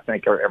I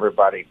think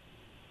everybody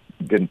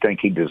didn't think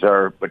he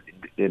deserved.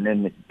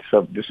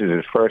 So this is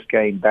his first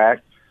game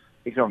back.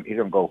 He's gonna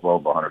go for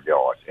over 100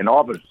 yards. And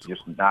Auburn's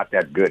just not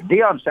that good.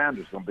 Deion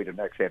Sanders is going to be the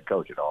next head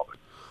coach at Auburn.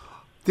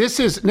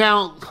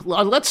 Now,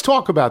 let's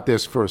talk about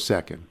this for a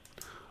second.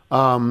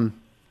 The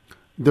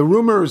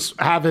rumors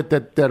have it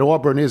that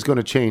Auburn is going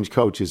to change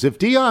coaches. If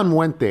Deion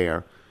went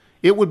there,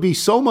 it would be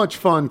so much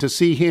fun to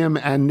see him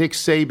and Nick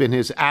Saban,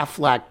 his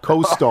Aflac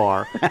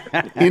co-star,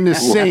 in the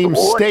same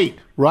state,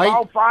 right?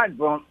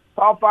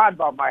 Paul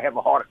Feinbaum might have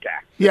a heart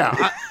attack.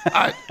 Yeah,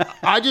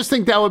 I just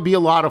think that would be a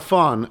lot of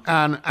fun.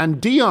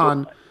 And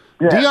Deion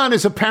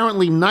is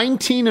apparently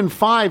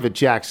 19-5 at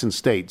Jackson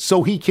State,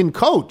 so he can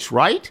coach,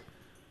 right?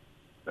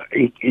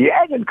 He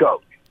can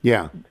coach.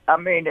 Yeah. I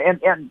mean,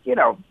 and you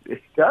know,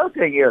 the other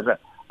thing is,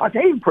 I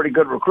think he's a pretty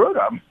good recruiter.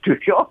 I'm too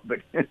sure, but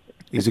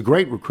he's a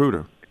great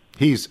recruiter.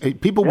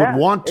 People would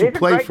want to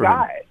play for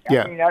him.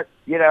 Yeah. I mean,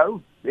 you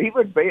know, he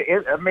would be.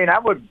 I mean,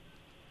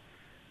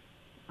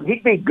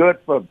 he'd be good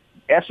for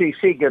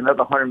SEC. Get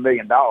another $100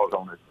 million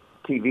on his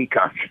TV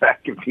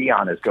contract if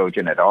Deion is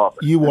coaching at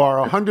Auburn. You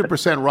are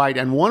 100% right.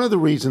 And one of the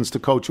reasons to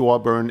coach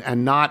Auburn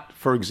and not,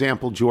 for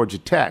example, Georgia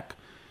Tech,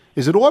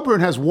 is that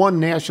Auburn has won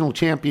national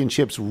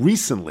championships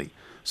recently.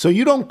 So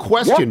you don't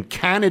question,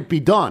 can it be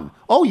done?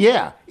 Oh,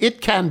 yeah, it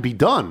can be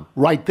done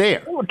right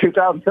there. Well,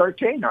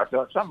 2013, I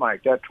thought, something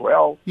like that,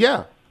 12.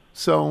 Yeah.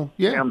 So,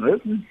 yeah. I'm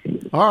listening.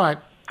 All right.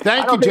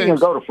 Thank you, James. I don't think he'll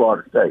go to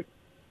Florida State.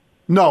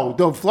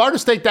 No, Florida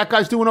State, that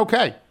guy's doing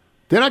okay.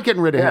 They're not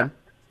getting rid of him.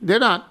 They're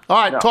not. All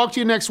right, talk to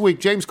you next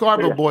week. James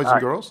Carville, boys and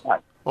girls.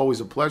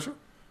 Always a pleasure.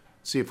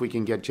 See if we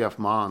can get Jeff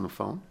Ma on the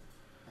phone.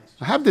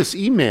 I have this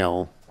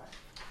email.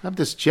 I have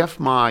this Jeff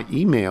Ma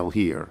email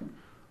here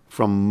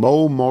from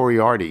Mo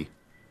Moriarty,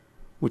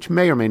 which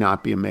may or may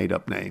not be a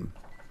made-up name.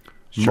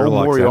 Mo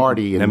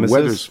Moriarty in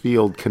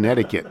Wethersfield,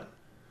 Connecticut.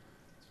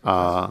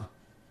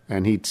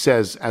 And he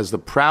says, as the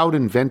proud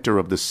inventor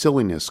of the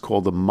silliness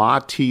called the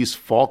Maltese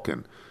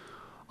Falcon,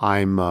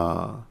 I'm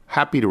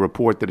happy to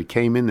report that it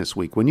came in this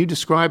week. When you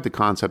described the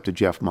concept to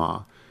Jeff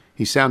Ma,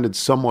 he sounded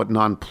somewhat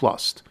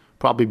nonplussed,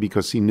 probably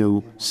because he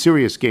knew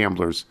serious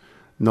gamblers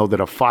know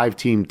that a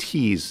 5-team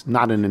tease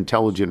not an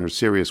intelligent or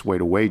serious way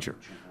to wager.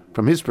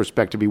 From his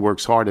perspective, he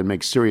works hard and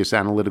makes serious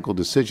analytical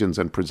decisions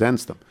and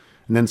presents them.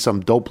 And then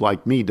some dope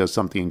like me does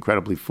something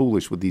incredibly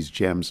foolish with these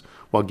gems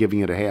while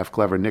giving it a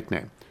half-clever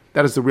nickname.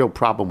 That is the real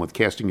problem with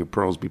casting your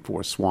pearls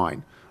before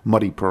swine,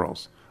 muddy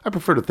pearls. I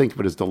prefer to think of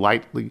it as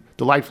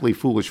delightfully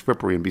foolish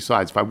frippery, and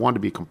besides, if I wanted to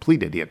be a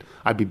complete idiot,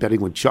 I'd be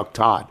betting with Chuck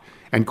Todd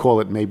and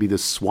call it maybe the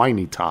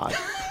Swiney Todd.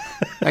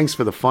 Thanks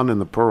for the fun and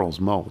the pearls,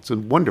 Mo. It's a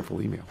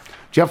wonderful email.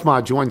 Jeff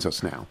Ma joins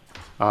us now.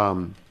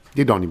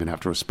 You don't even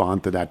have to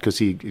respond to that because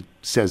he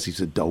says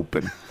he's a dope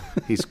and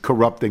he's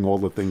corrupting all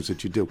the things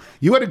that you do.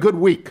 You had a good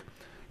week.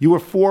 You were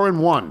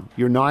 4-1.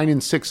 You're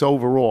 9-6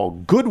 overall.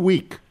 Good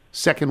week.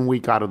 Second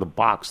week out of the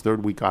box.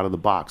 Third week out of the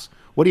box.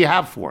 What do you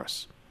have for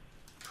us?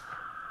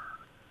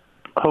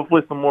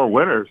 Hopefully some more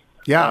winners.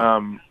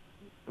 Yeah.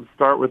 Let's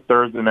start with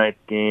Thursday night's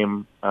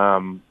game.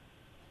 I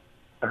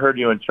heard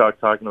you and Chuck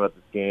talking about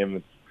this game.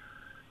 It's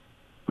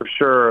for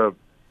sure a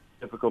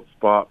difficult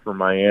spot for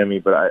Miami,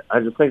 but I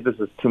just think this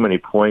is too many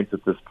points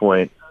at this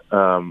point.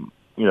 You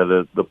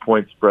know, the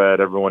point spread,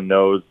 everyone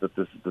knows that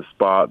this is the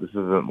spot. This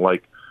isn't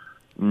like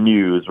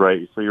news,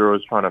 right? So you're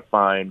always trying to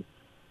find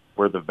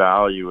where the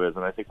value is,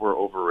 and I think we're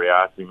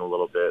overreacting a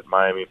little bit.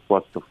 Miami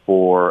plus the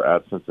 4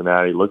 at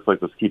Cincinnati. Looks like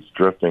this keeps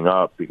drifting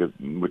up,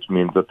 which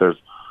means that there's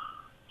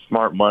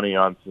smart money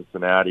on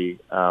Cincinnati,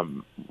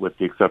 with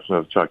the exception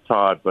of Chuck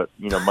Todd. But,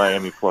 you know,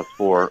 Miami plus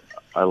 4,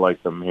 I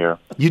like them here.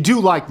 You do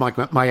like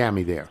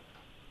Miami there?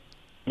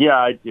 Yeah,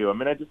 I do. I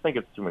mean, I just think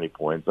it's too many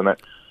points, and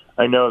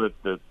I know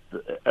that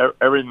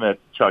everything that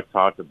Chuck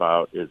talked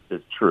about is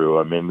true.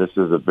 I mean, this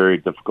is a very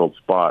difficult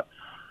spot.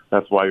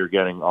 That's why you're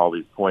getting all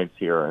these points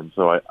here. And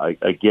so,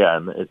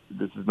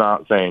 this is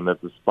not saying that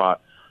the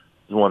spot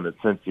is one that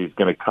Cincy is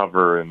going to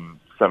cover in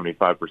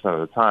 75%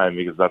 of the time,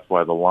 because that's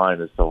why the line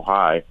is so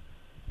high.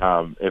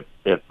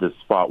 If this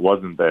spot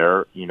wasn't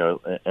there, you know,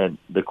 and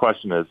the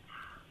question is,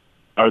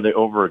 are they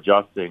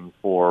over-adjusting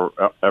for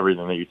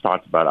everything that you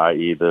talked about,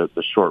 i.e. the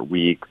short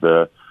week,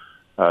 the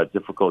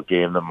difficult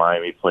game that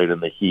Miami played in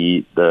the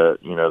heat, the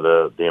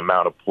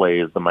amount of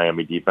plays the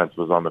Miami defense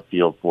was on the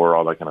field for,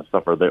 all that kind of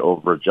stuff? Are they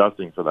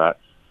over-adjusting for that?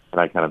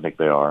 And I kind of think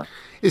they are.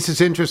 This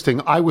is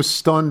interesting. I was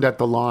stunned at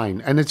the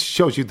line, and it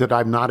shows you that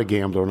I'm not a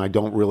gambler and I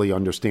don't really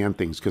understand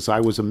things, because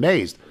I was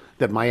amazed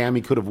that Miami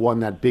could have won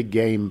that big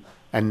game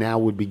and now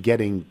would be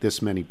getting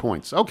this many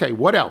points. Okay,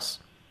 what else?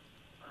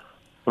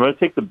 I'm going to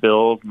take the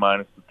Bills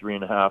minus the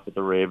 3.5 at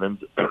the Ravens.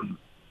 I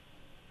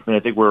mean, I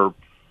think we're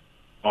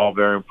all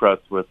very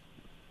impressed with,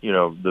 you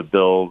know, the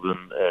Bills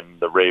and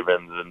the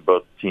Ravens, and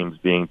both teams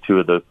being two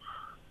of the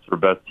sort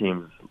of best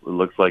teams, it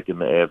looks like, in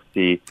the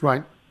AFC.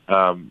 Right.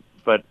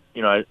 But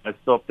I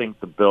still think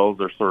the Bills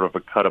are sort of a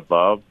cut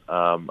above.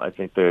 I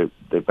think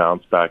they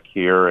bounce back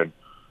here, and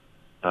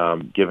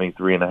giving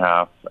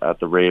 3.5 at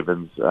the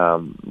Ravens,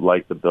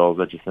 like the Bills,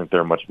 I just think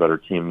they're a much better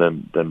team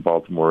than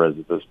Baltimore is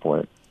at this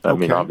point. I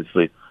mean,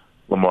 obviously,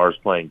 Lamar's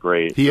playing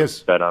great. He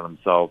is. Bet on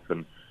himself,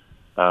 and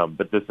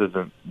but this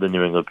isn't the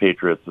New England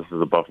Patriots. This is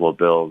the Buffalo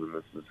Bills,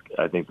 and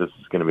I think this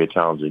is going to be a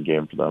challenging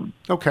game for them.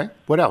 Okay.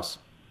 What else?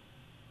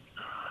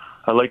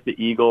 I like the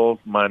Eagles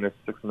minus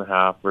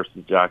 6.5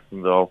 versus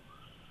Jacksonville.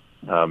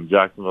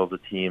 Jacksonville's a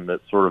team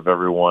that sort of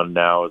everyone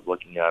now is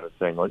looking at and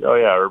saying, like, oh,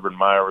 yeah, Urban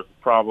Meyer was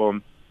the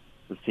problem.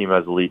 This team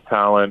has elite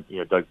talent.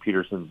 Doug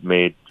Peterson's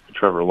made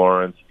Trevor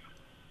Lawrence,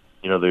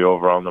 the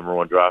overall number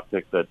 1 draft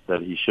pick that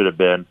he should have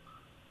been.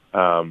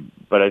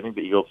 But I think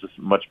the Eagles just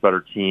a much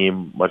better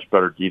team, much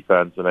better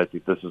defense, and I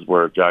think this is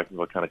where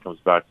Jacksonville kind of comes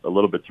back a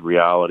little bit to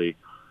reality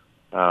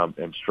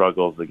and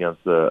struggles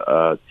against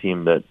a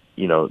team that,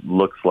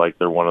 looks like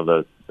they're one of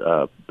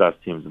the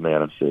best teams in the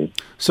NFC.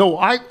 So,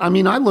 I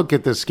mean, I look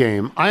at this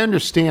game. I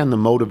understand the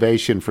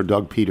motivation for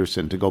Doug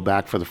Peterson to go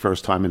back for the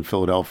first time in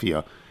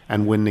Philadelphia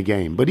and win the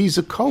game. But he's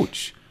a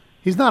coach.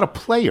 He's not a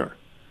player.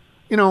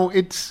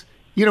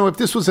 If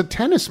this was a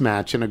tennis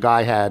match and a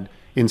guy had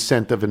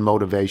incentive and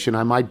motivation,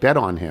 I might bet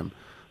on him.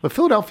 But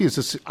Philadelphia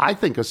is, I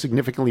think, a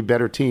significantly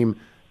better team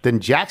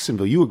than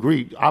Jacksonville. You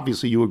agree?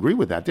 Obviously, you agree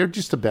with that. They're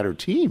just a better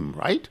team,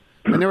 right?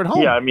 And they're at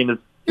home. Yeah, I mean, is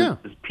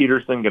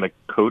Peterson going to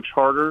coach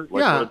harder?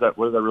 What is that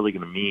really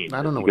going to mean?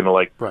 I don't know. Is he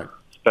going to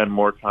spend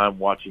more time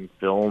watching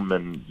film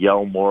and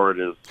yell more at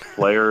his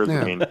players?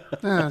 Yeah. I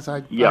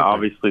mean,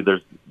 obviously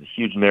there's a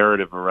huge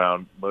narrative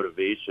around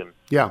motivation.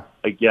 Yeah.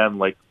 Again,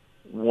 like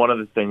one of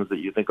the things that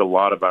you think a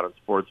lot about in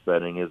sports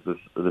betting is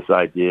this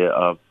idea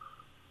of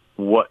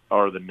what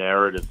are the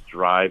narratives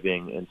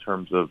driving in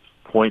terms of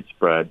point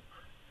spread,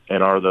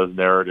 and are those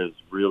narratives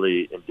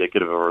really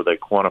indicative, or are they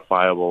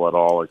quantifiable at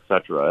all, et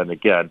cetera? And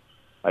again,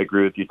 I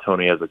agree with you,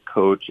 Tony, as a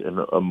coach and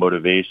a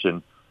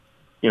motivation.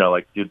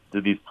 Do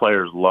these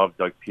players love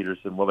Doug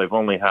Peterson? Well, they've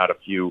only had a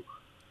few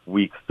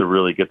weeks to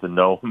really get to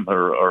know him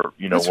or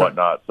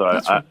whatnot.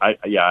 Right. So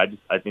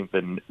I think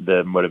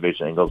the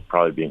motivation angle is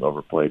probably being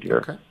overplayed here.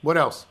 Okay. What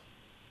else?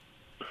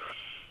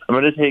 I'm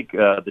going to take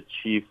the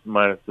Chiefs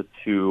minus the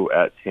 2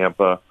 at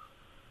Tampa.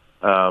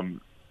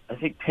 I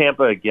think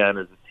Tampa, again,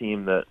 is a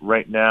team that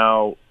right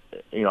now,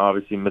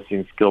 obviously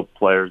missing skilled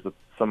players.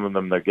 Some of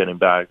them they're getting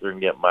back. They're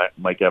going to get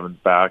Mike Evans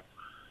back,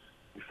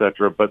 et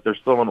cetera. But they're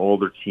still an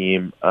older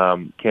team.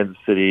 Kansas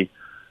City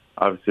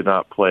obviously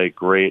not play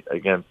great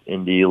against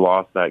Indy,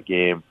 lost that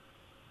game.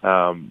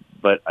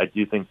 But I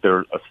do think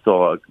they're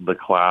still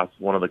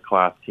one of the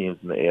class teams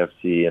in the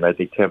AFC, and I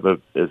think Tampa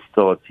is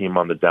still a team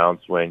on the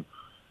downswing.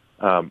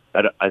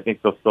 I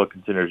think they'll still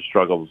continue to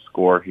struggle to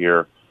score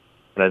here,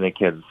 and I think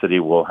Kansas City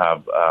will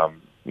have,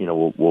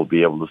 we'll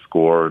be able to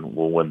score and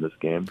we'll win this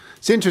game.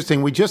 It's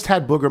interesting. We just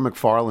had Booger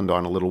McFarland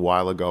on a little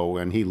while ago,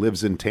 and he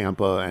lives in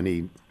Tampa, and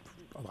he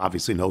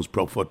obviously knows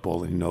pro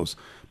football, and he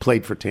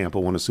played for Tampa,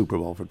 won a Super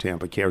Bowl for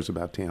Tampa, cares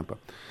about Tampa.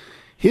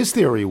 His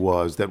theory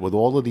was that with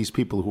all of these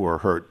people who are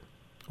hurt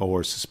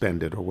or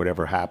suspended or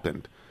whatever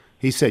happened,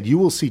 he said, you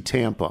will see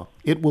Tampa.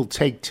 It will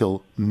take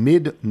till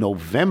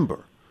mid-November,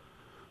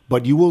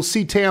 but you will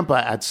see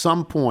Tampa at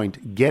some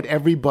point get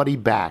everybody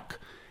back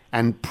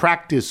and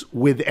practice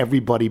with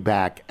everybody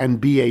back and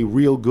be a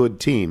real good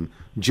team,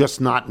 just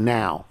not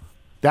now.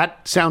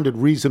 That sounded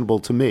reasonable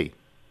to me.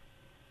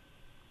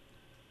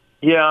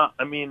 Yeah,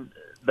 I mean,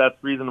 that's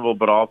reasonable,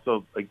 but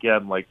also,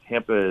 again, like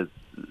Tampa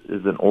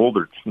is an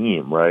older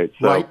team, right?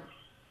 So right.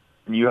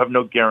 You have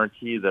no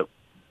guarantee that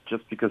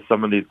just because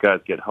some of these guys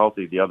get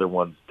healthy, the other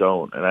ones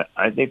don't. And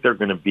I think they're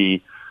going to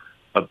be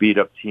a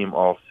beat-up team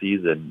all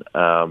season.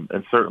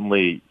 And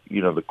certainly,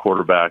 the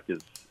quarterback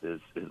is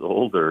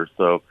older,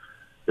 so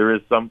there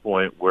is some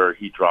point where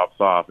he drops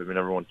off. I mean,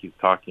 everyone keeps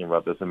talking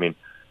about this. I mean,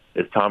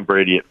 is Tom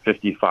Brady at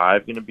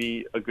 55 going to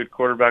be a good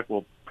quarterback?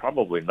 Well,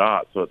 probably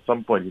not. So at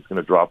some point he's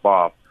going to drop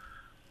off.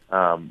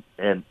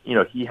 And,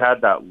 he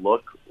had that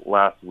look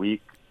last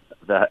week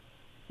that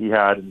he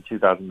had in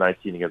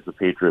 2019 against the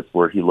Patriots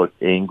where he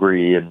looked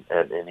angry, and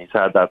he's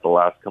had that the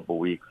last couple of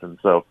weeks. And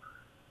so,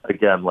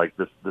 again, like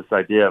this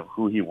idea of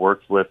who he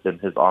works with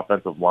and his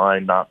offensive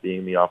line not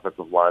being the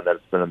offensive line that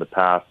it's been in the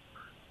past.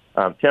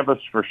 Tampa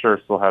for sure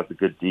still has a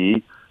good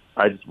D.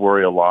 I just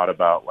worry a lot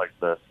about like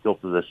the skill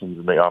positions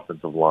in the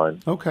offensive line.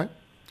 Okay.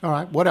 All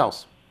right. What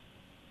else?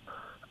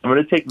 I'm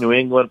going to take New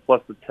England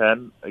plus the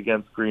 10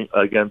 against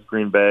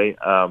Green Bay.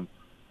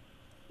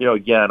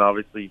 Again,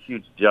 obviously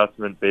huge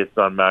adjustment based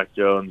on Mac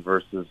Jones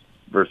versus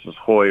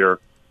Hoyer,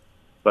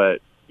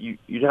 but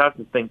you'd have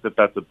to think that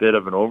that's a bit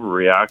of an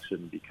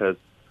overreaction because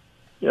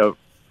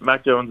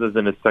Mac Jones is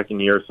in his second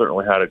year,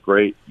 certainly had a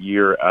great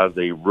year as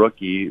a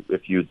rookie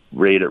if you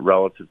rate it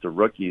relative to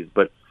rookies.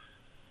 But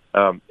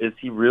is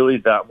he really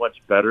that much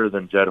better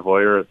than Jed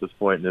Hoyer at this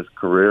point in his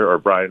career, or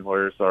Brian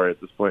Hoyer, at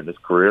this point in his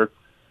career?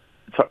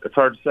 It's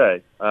hard to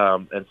say.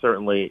 And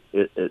certainly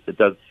it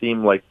does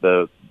seem like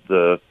the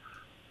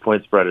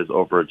point spread is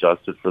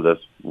over-adjusted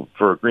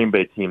for a Green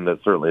Bay team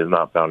that certainly has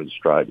not found its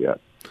stride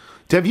yet.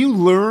 Have you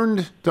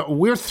learned?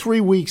 We're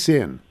 3 weeks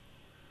in.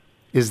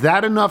 Is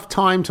that enough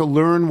time to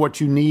learn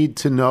what you need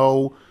to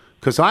know?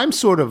 Because I'm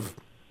sort of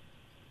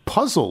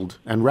puzzled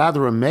and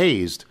rather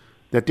amazed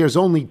that there's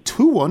only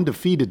 2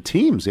 undefeated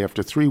teams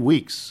after 3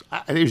 weeks.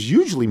 There's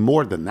usually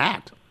more than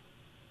that.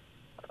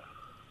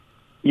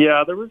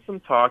 Yeah, there was some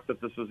talk that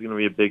this was going to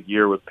be a big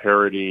year with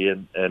parity,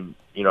 and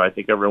I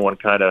think everyone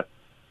kind of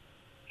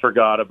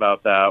forgot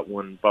about that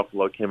when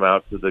Buffalo came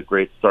out to the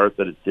great start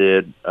that it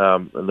did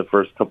in the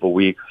first couple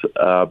weeks.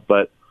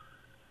 The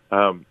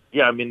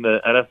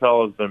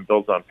NFL has been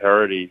built on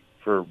parity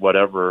for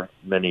whatever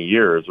many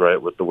years, right,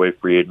 with the way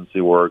free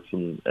agency works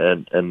and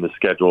the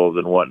schedules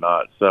and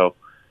whatnot. So,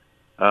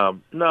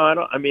 no, I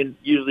don't. I mean,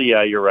 usually,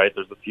 yeah, you're right.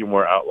 There's a few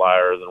more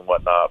outliers and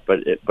whatnot,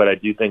 but I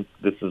do think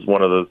this is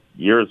one of those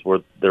years where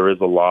there is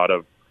a lot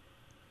of,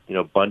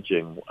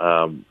 bunching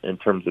in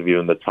terms of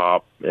even the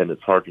top, and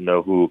it's hard to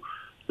know who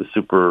the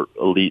super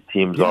elite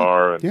teams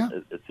are. And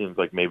it seems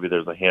like maybe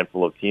there's a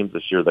handful of teams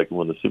this year that can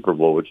win the Super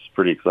Bowl, which is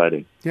pretty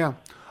exciting. Yeah.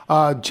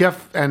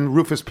 Jeff and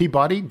Rufus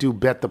Peabody do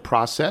Bet the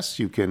Process.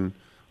 You can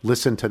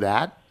listen to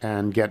that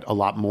and get a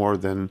lot more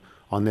than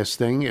on this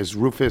thing. Is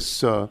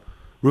Rufus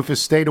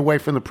stayed away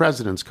from the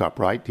President's Cup,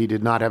 right? He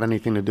did not have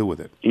anything to do with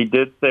it. He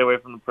did stay away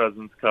from the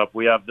President's Cup.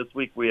 This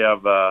week we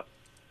have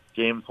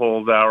James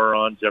Holzhauer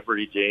on,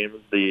 Jeopardy James,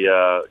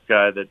 the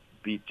guy that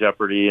beat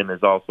Jeopardy and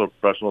is also a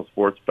professional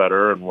sports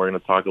bettor, and we're going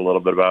to talk a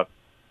little bit about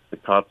the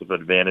concept of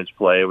advantage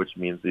play, which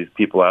means these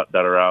people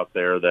that are out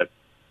there that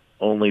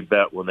only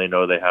bet when they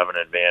know they have an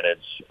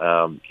advantage,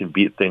 can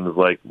beat things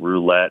like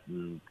roulette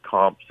and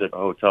comps at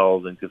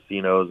hotels and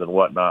casinos and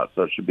whatnot.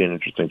 So it should be an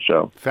interesting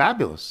show.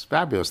 Fabulous.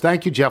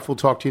 Thank you, Jeff. We'll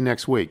talk to you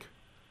next week.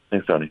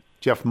 Thanks, Tony.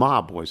 Jeff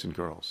Ma, boys and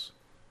girls.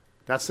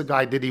 That's the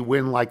guy. Did he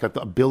win like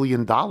 $1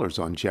 billion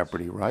on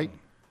Jeopardy, right?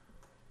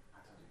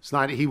 It's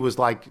not. He was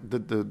like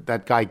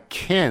that guy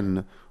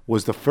Ken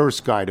was the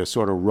first guy to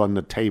sort of run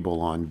the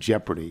table on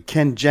Jeopardy.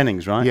 Ken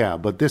Jennings, right? Yeah,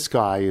 but this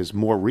guy is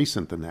more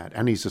recent than that,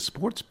 and he's a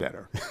sports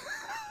bettor.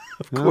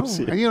 Of course,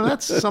 and,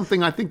 that's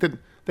something I think that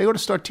they ought to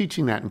start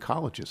teaching that in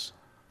colleges.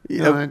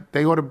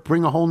 They ought to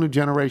bring a whole new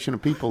generation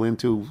of people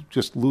into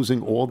just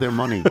losing all their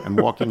money and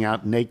walking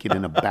out naked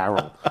in a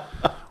barrel.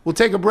 We'll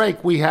take a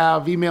break. We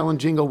have email and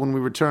jingle. When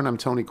we return, I'm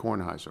Tony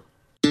Kornheiser.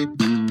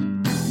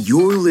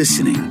 You're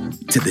listening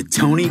to the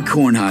Tony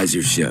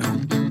Kornheiser Show.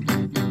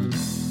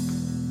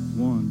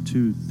 1,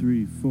 2,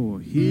 3, 4.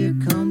 Here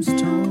comes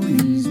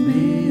Tony's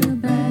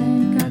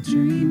mailbag. Got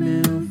your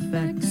email,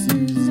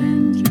 faxes,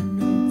 and your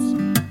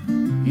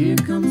notes. Here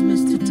comes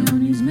Mr.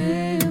 Tony's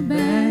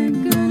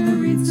mailbag. Gonna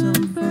read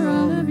some for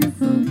all of you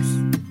folks.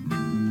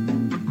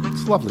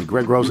 It's lovely.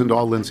 Greg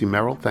Rosendahl, Lindsay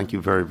Merrill, thank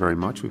you very, very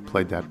much. We've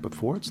played that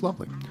before. It's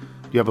lovely.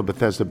 Do you have a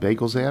Bethesda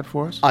Bagels ad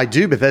for us? I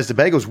do, Bethesda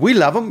Bagels. We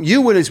love them. You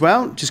will as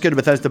well. Just go to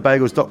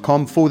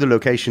BethesdaBagels.com for the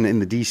location in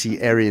the DC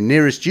area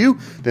nearest you.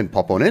 Then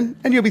pop on in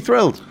and you'll be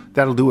thrilled.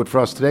 That'll do it for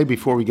us today.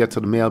 Before we get to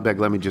the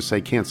mailbag, let me just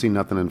say, can't see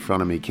nothing in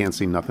front of me. Can't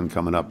see nothing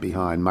coming up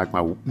behind.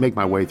 Make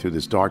my way through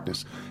this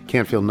darkness.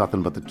 Can't feel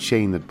nothing but the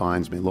chain that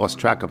binds me. Lost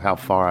track of how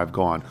far I've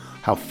gone.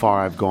 How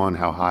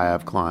high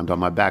I've climbed. On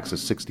my back's a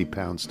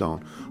 60-pound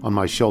stone. On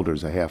my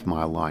shoulders, a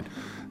half-mile line.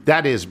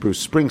 That is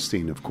Bruce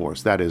Springsteen, of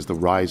course. That is The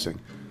Rising.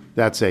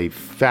 That's a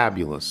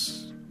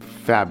fabulous,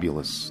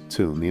 fabulous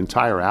tune. The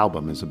entire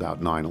album is about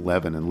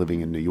 9/11 and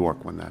living in New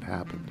York when that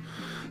happened.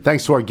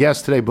 Thanks to our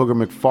guests today,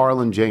 Booger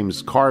McFarland,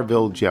 James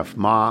Carville, Jeff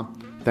Ma.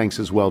 Thanks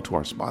as well to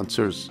our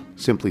sponsors,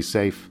 Simply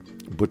Safe,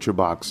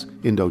 ButcherBox,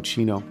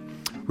 Indochino.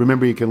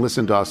 Remember, you can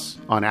listen to us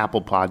on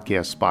Apple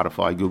Podcasts,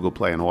 Spotify, Google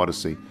Play, and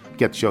Odyssey.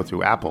 Get the show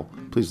through Apple.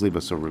 Please leave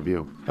us a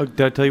review. Oh,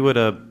 did I tell you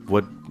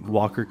what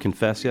Walker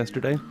confessed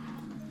yesterday?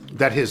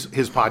 That his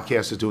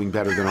podcast is doing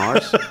better than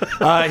ours?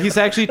 He's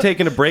actually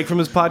taken a break from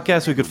his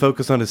podcast so he could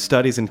focus on his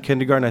studies in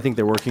kindergarten. I think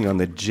they're working on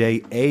the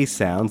JA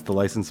sounds, the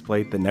license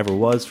plate that never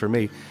was for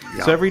me.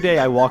 Yeah. So every day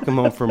I walk him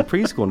home from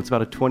preschool, and it's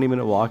about a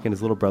 20-minute walk, and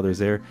his little brother's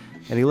there.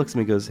 And he looks at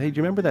me and goes, "Hey, do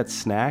you remember that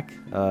snack?"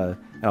 And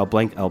I'll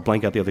blank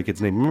out the other kid's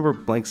name. "Remember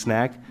blank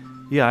snack?"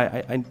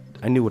 Yeah,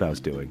 I knew what I was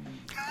doing.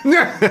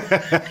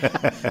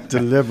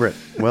 Deliberate.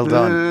 Well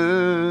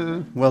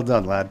done. Well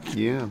done, lad.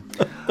 Yeah.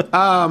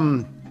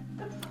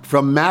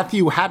 From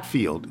Matthew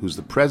Hatfield, who's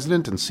the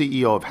president and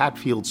CEO of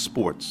Hatfield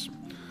Sports.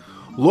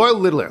 Laura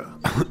Little,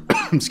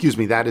 excuse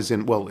me, that is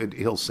in,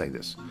 he'll say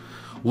this.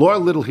 Laura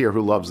Little here,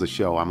 who loves the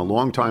show. I'm a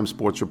longtime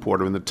sports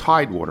reporter in the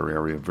Tidewater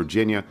area of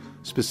Virginia,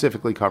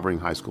 specifically covering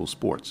high school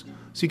sports.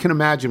 So you can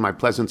imagine my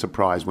pleasant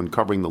surprise when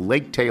covering the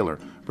Lake Taylor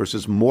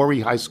versus Maury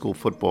High School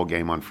football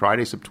game on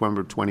Friday,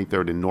 September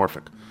 23rd in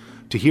Norfolk.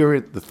 To hear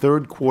it, the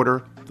third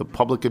quarter, the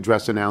public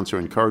address announcer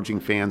encouraging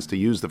fans to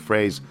use the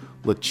phrase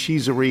 "La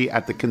Cheeserie"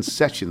 at the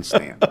concession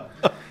stand.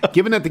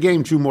 Given that the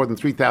game drew more than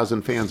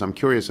 3,000 fans, I'm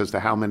curious as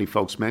to how many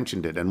folks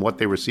mentioned it and what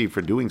they received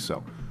for doing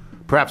so.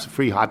 Perhaps a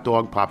free hot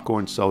dog,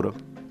 popcorn, soda,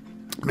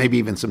 maybe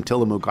even some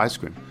Tillamook ice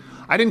cream.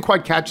 I didn't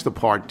quite catch the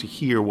part to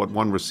hear what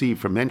one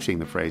received for mentioning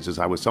the phrase, as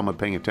I was somewhat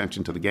paying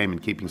attention to the game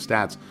and keeping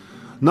stats.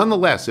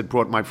 Nonetheless, it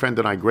brought my friend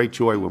and I great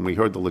joy when we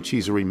heard the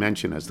Lacheserie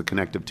mentioned as the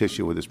connective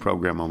tissue with this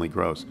program only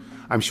grows.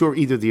 I'm sure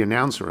either the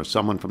announcer or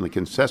someone from the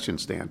concession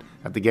stand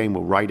at the game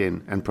will write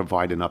in and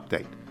provide an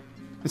update.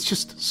 It's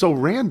just so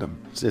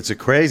random. It's a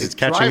craze. It's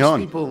catching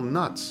on. It drives people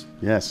nuts.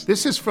 Yes.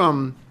 This is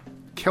from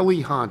Kelly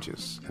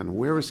Hodges. And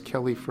where is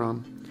Kelly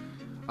from?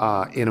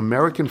 In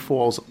American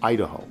Falls,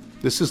 Idaho.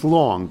 This is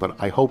long, but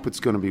I hope it's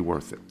going to be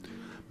worth it.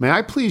 May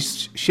I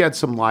please shed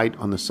some light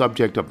on the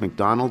subject of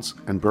McDonald's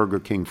and Burger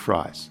King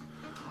fries?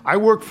 I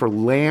work for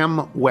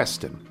Lamb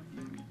Weston,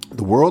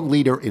 the world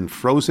leader in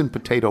frozen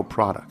potato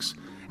products.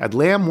 At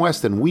Lamb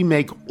Weston, we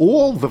make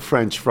all the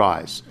French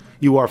fries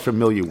you are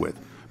familiar with.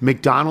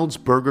 McDonald's,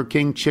 Burger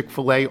King,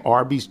 Chick-fil-A,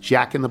 Arby's,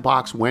 Jack in the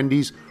Box,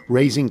 Wendy's,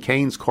 Raising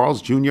Cane's,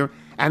 Carl's Jr.,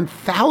 and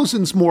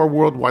thousands more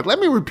worldwide. Let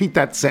me repeat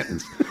that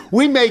sentence.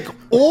 We make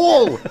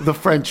all the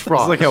French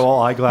fries. It's like how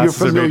all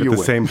eyeglasses are made at the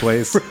same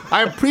place.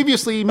 I have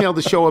previously emailed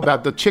the show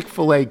about the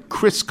Chick-fil-A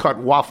crisp-cut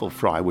waffle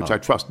fry, which I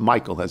trust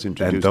Michael has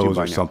introduced and you those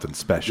by are now. something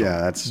special. Yeah,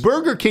 that's...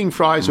 Burger King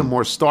fries are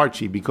more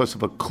starchy because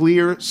of a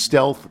clear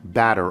stealth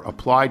batter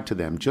applied to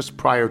them just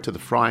prior to the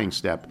frying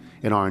step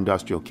in our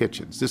industrial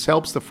kitchens. This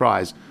helps the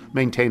fries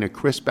maintain a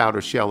crisp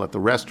outer shell at the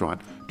restaurant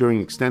during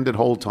extended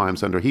hold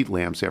times under heat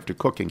lamps after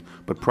cooking,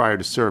 but prior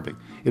to serving.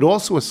 It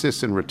also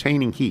assists in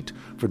retaining heat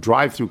for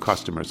drive-through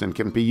customers and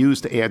can be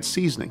used to add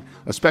seasoning,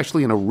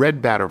 especially in a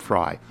red batter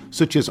fry,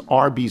 such as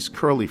Arby's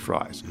curly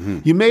fries.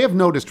 You may have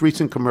noticed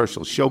recent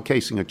commercials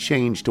showcasing a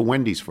change to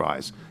Wendy's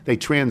fries. They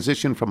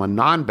transitioned from a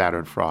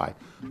non-battered fry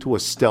to a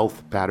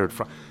stealth battered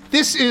fry.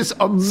 This is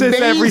amazing. This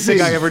is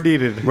everything I ever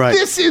needed. Right.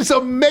 This is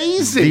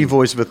amazing. The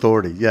voice of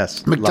authority,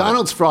 yes.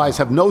 McDonald's fries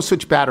have no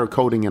such batter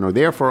coating and are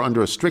therefore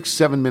under a strict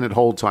 7-minute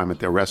hold time at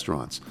their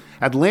restaurants.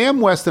 At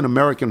Lamb Weston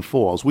American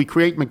Falls, we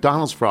create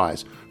McDonald's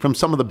fries from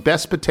some of the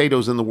best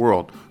potatoes in the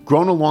world,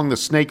 grown along the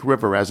Snake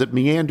River as it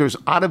meanders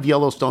out of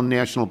Yellowstone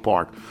National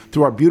Park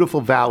through our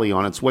beautiful valley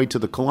on its way to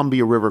the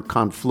Columbia River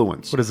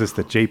confluence. What is this,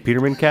 the J.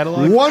 Peterman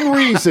catalog? One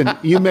reason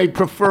you may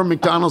prefer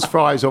McDonald's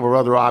fries over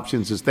other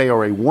options is they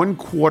are a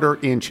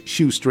 1/4-inch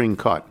shoestring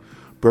cut.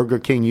 Burger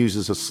King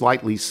uses a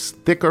slightly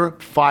thicker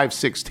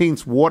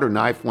 5/16 water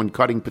knife when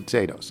cutting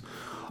potatoes.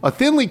 A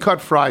thinly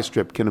cut fry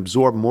strip can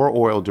absorb more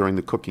oil during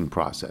the cooking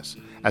process.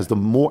 The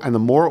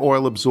more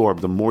oil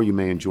absorbed, the more you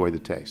may enjoy the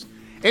taste.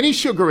 Any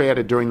sugar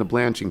added during the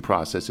blanching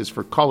process is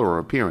for color or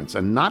appearance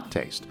and not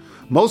taste.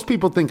 Most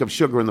people think of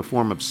sugar in the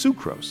form of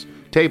sucrose,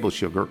 table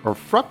sugar, or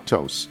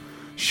fructose,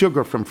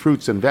 sugar from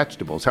fruits and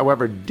vegetables.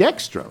 However,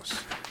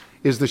 dextrose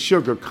is the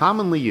sugar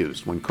commonly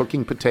used when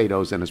cooking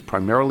potatoes and is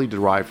primarily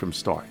derived from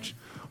starch.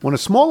 When a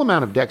small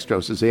amount of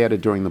dextrose is added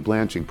during the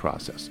blanching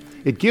process,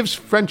 it gives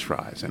French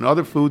fries and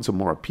other foods a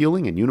more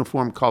appealing and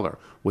uniform color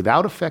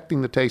without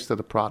affecting the taste of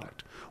the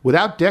product.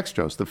 Without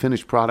dextrose, the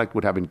finished product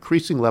would have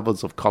increasing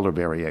levels of color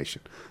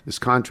variation. This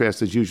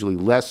contrast is usually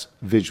less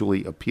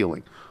visually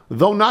appealing,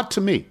 though not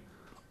to me.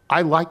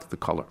 I like the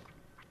color.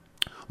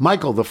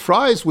 Michael, the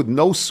fries with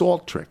no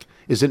salt trick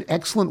is an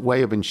excellent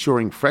way of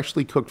ensuring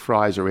freshly cooked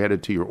fries are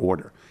added to your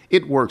order.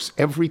 It works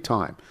every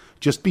time.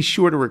 Just be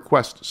sure to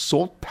request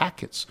salt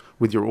packets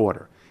with your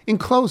order. In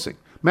closing,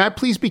 may I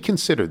please be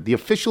considered the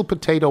official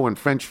potato and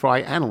French fry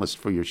analyst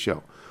for your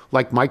show?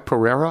 Like Mike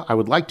Pereira, I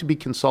would like to be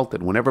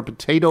consulted whenever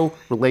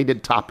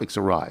potato-related topics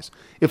arise.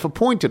 If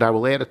appointed, I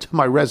will add it to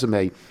my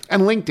resume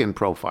and LinkedIn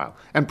profile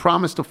and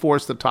promise to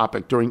force the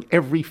topic during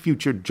every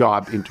future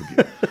job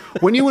interview.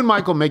 When you and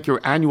Michael make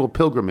your annual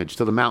pilgrimage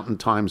to the Mountain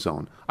Time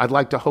Zone, I'd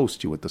like to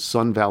host you at the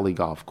Sun Valley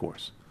Golf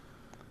Course.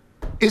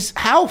 Is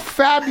how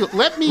fabulous.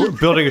 We're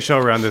building a show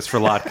around this for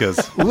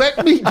latkes.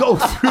 Let me go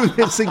through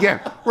this again.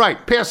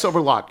 Right, Passover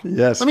latke.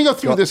 Yes. Let me go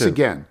through this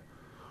again.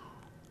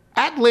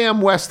 At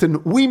Lamb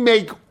Weston, we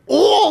make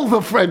all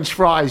the French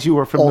fries you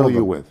are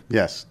familiar with.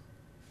 Yes.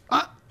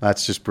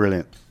 That's just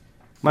brilliant.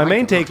 My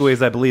main takeaway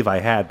is I believe I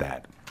had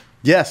that.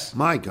 Yes.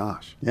 My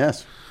gosh.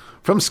 Yes.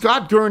 From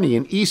Scott Gurney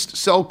in East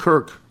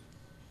Selkirk.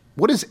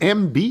 What is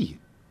MB?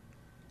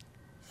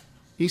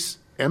 East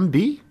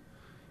MB?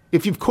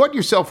 If you've caught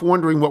yourself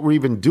wondering what we're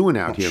even doing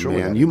out here,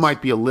 man, you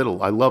might be a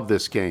little. I love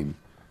this game.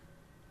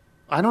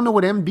 I don't know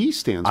what MB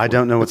stands for. I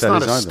don't know what that is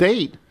either. It's not a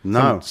state.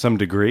 No. Some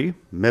degree.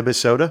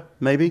 Mebasota,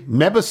 maybe?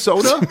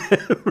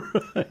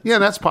 Mebasota? Right. Yeah,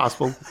 that's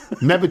possible.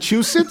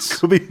 Massachusetts?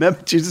 Could be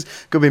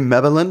Massachusetts. Could be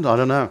Mebaland. I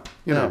don't know.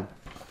 You know.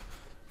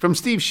 From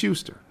Steve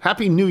Schuster.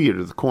 Happy New Year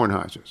to the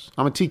Kornheisers.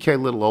 I'm a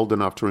TK little old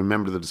enough to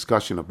remember the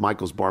discussion of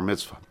Michael's bar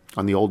mitzvah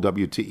on the old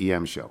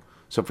WTEM show.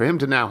 So for him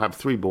to now have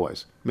 3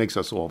 boys makes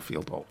us all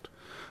feel old.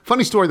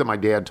 Funny story that my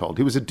dad told.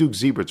 He was at Duke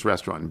Zebert's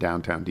restaurant in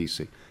downtown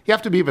D.C. You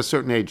have to be of a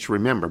certain age to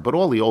remember, but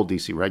all the old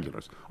D.C.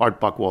 regulars,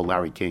 Art Buchwald,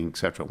 Larry King,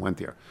 etc., went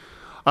there.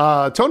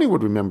 Tony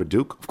would remember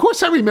Duke. Of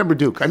course I remember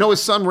Duke. I know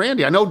his son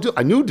Randy. I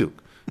knew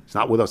Duke. He's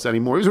not with us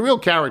anymore. He was a real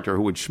character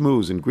who would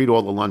schmooze and greet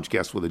all the lunch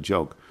guests with a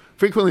joke.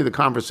 Frequently the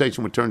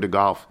conversation would turn to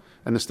golf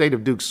and the state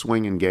of Duke's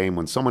swing and game.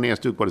 When someone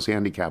asked Duke what his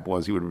handicap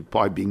was, he would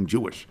reply being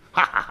Jewish.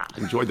 Ha ha ha.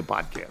 Enjoy the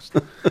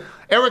podcast.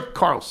 Eric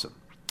Carlson.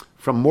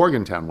 from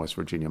Morgantown, West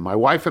Virginia. My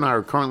wife and I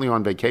are currently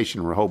on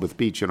vacation in Rehoboth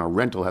Beach, and our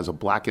rental has a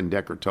Black &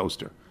 Decker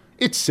toaster.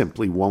 It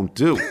simply won't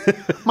do.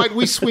 Might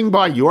we swing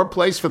by your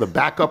place for the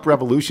backup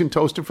Revolution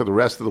toaster for the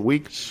rest of the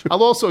week?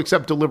 I'll also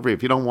accept delivery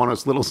if you don't want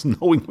us littles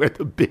knowing where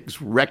the bigs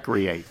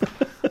recreate.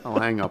 I'll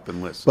hang up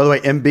and listen. By the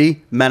way,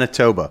 MB,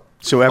 Manitoba.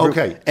 So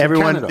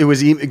everyone who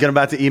was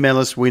about to email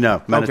us, we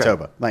know.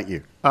 Manitoba. Okay. Thank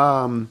you.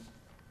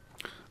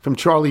 From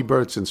Charlie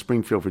Burtz in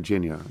Springfield,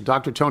 Virginia.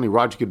 Dr. Tony,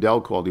 Roger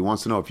Goodell called. He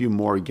wants to know if you,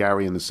 Maury,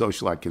 Gary, and the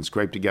Socialite can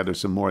scrape together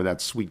some more of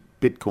that sweet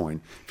Bitcoin.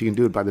 If you can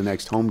do it by the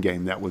next home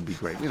game, that would be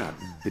great. You're not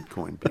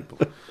Bitcoin people.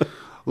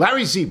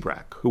 Larry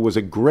Zebrak, who was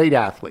a great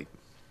athlete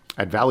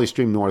at Valley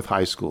Stream North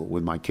High School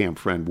with my camp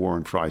friend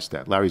Warren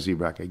Freistadt. Larry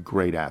Zebrak, a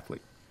great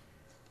athlete.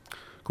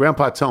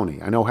 Grandpa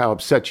Tony, I know how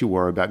upset you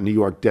were about New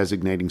York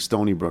designating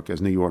Stony Brook as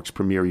New York's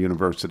premier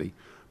university.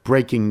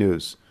 Breaking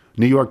news.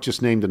 New York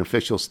just named an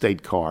official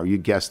state car. You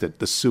guessed it,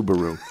 the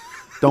Subaru.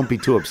 Don't be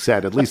too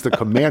upset. At least the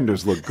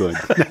Commanders look good.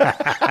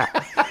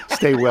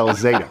 Stay well,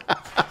 Zeta.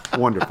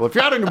 Wonderful. If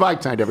you're out on your bike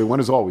tonight, everyone,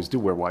 as always, do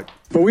wear white.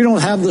 But we don't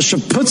have the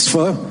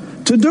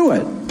chutzpah to do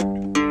it.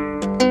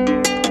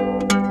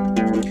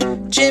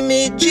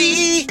 Jimmy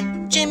G,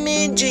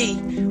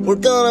 we're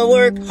gonna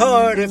work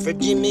harder for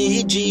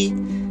Jimmy G.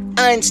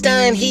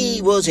 Einstein,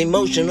 he was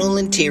emotional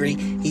and teary.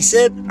 He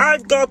said,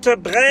 I've got a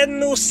brand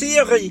new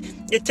theory.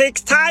 It takes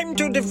time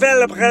to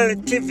develop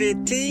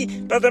relativity,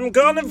 but I'm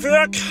gonna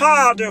work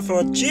harder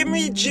for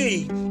Jimmy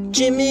G.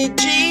 Jimmy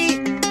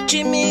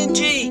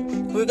G,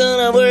 we're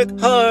gonna work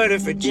harder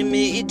for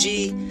Jimmy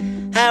G.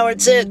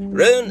 Howard said,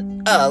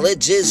 Roone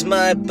Arledge is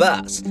my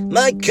boss.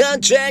 My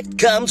contract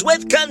comes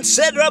with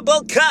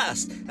considerable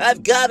cost.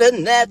 I've got a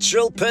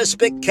natural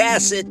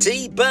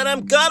perspicacity, but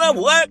I'm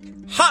gonna work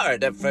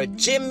harder for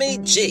Jimmy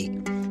G.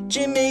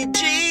 Jimmy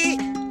G,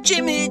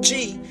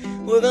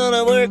 we're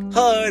gonna work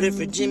harder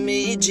for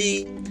Jimmy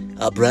G.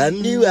 Our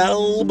brand new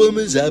album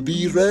is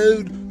Abbey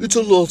Road. It's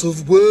a lot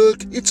of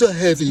work, it's a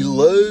heavy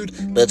load.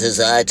 But as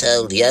I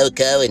told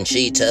Yoko and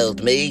she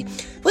told me,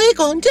 we're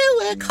going to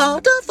work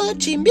harder for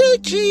Jimmy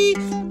G.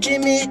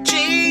 Jimmy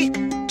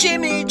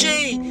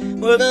G,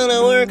 we're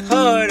gonna work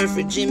harder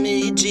for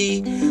Jimmy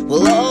G.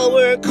 We'll all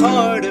work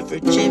harder for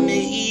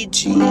Jimmy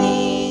G.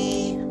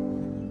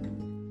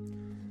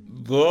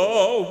 The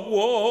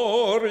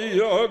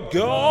warrior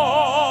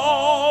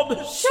god,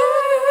 Jesus.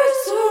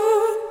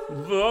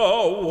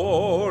 The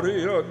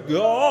warrior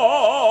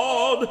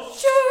god,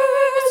 Jesus.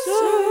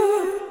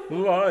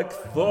 Like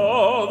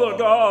Thor, the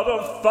god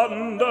of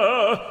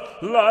thunder,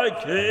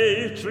 like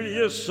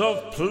Atreus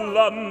of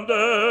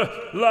plunder,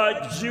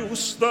 like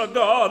Zeus, the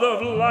god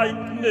of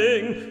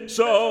lightning,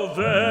 so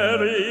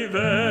very,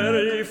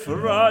 very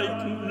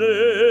frightening.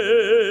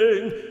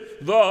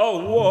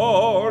 The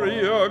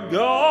warrior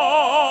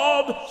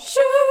god,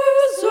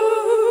 Jesus.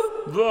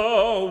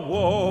 The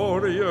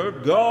warrior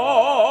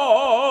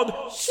god,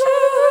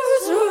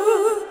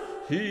 Jesus.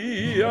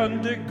 He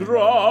and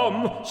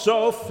Degrom,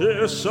 so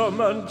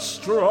fearsome and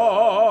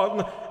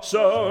strong,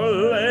 so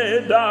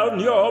lay down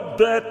your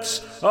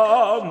bets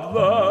on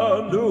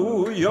the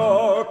New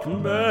York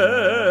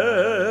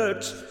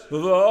Mets. The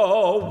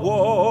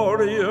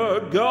warrior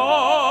god,